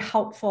really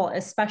helpful,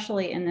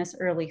 especially in this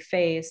early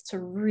phase, to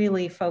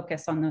really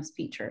focus on those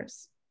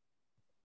features.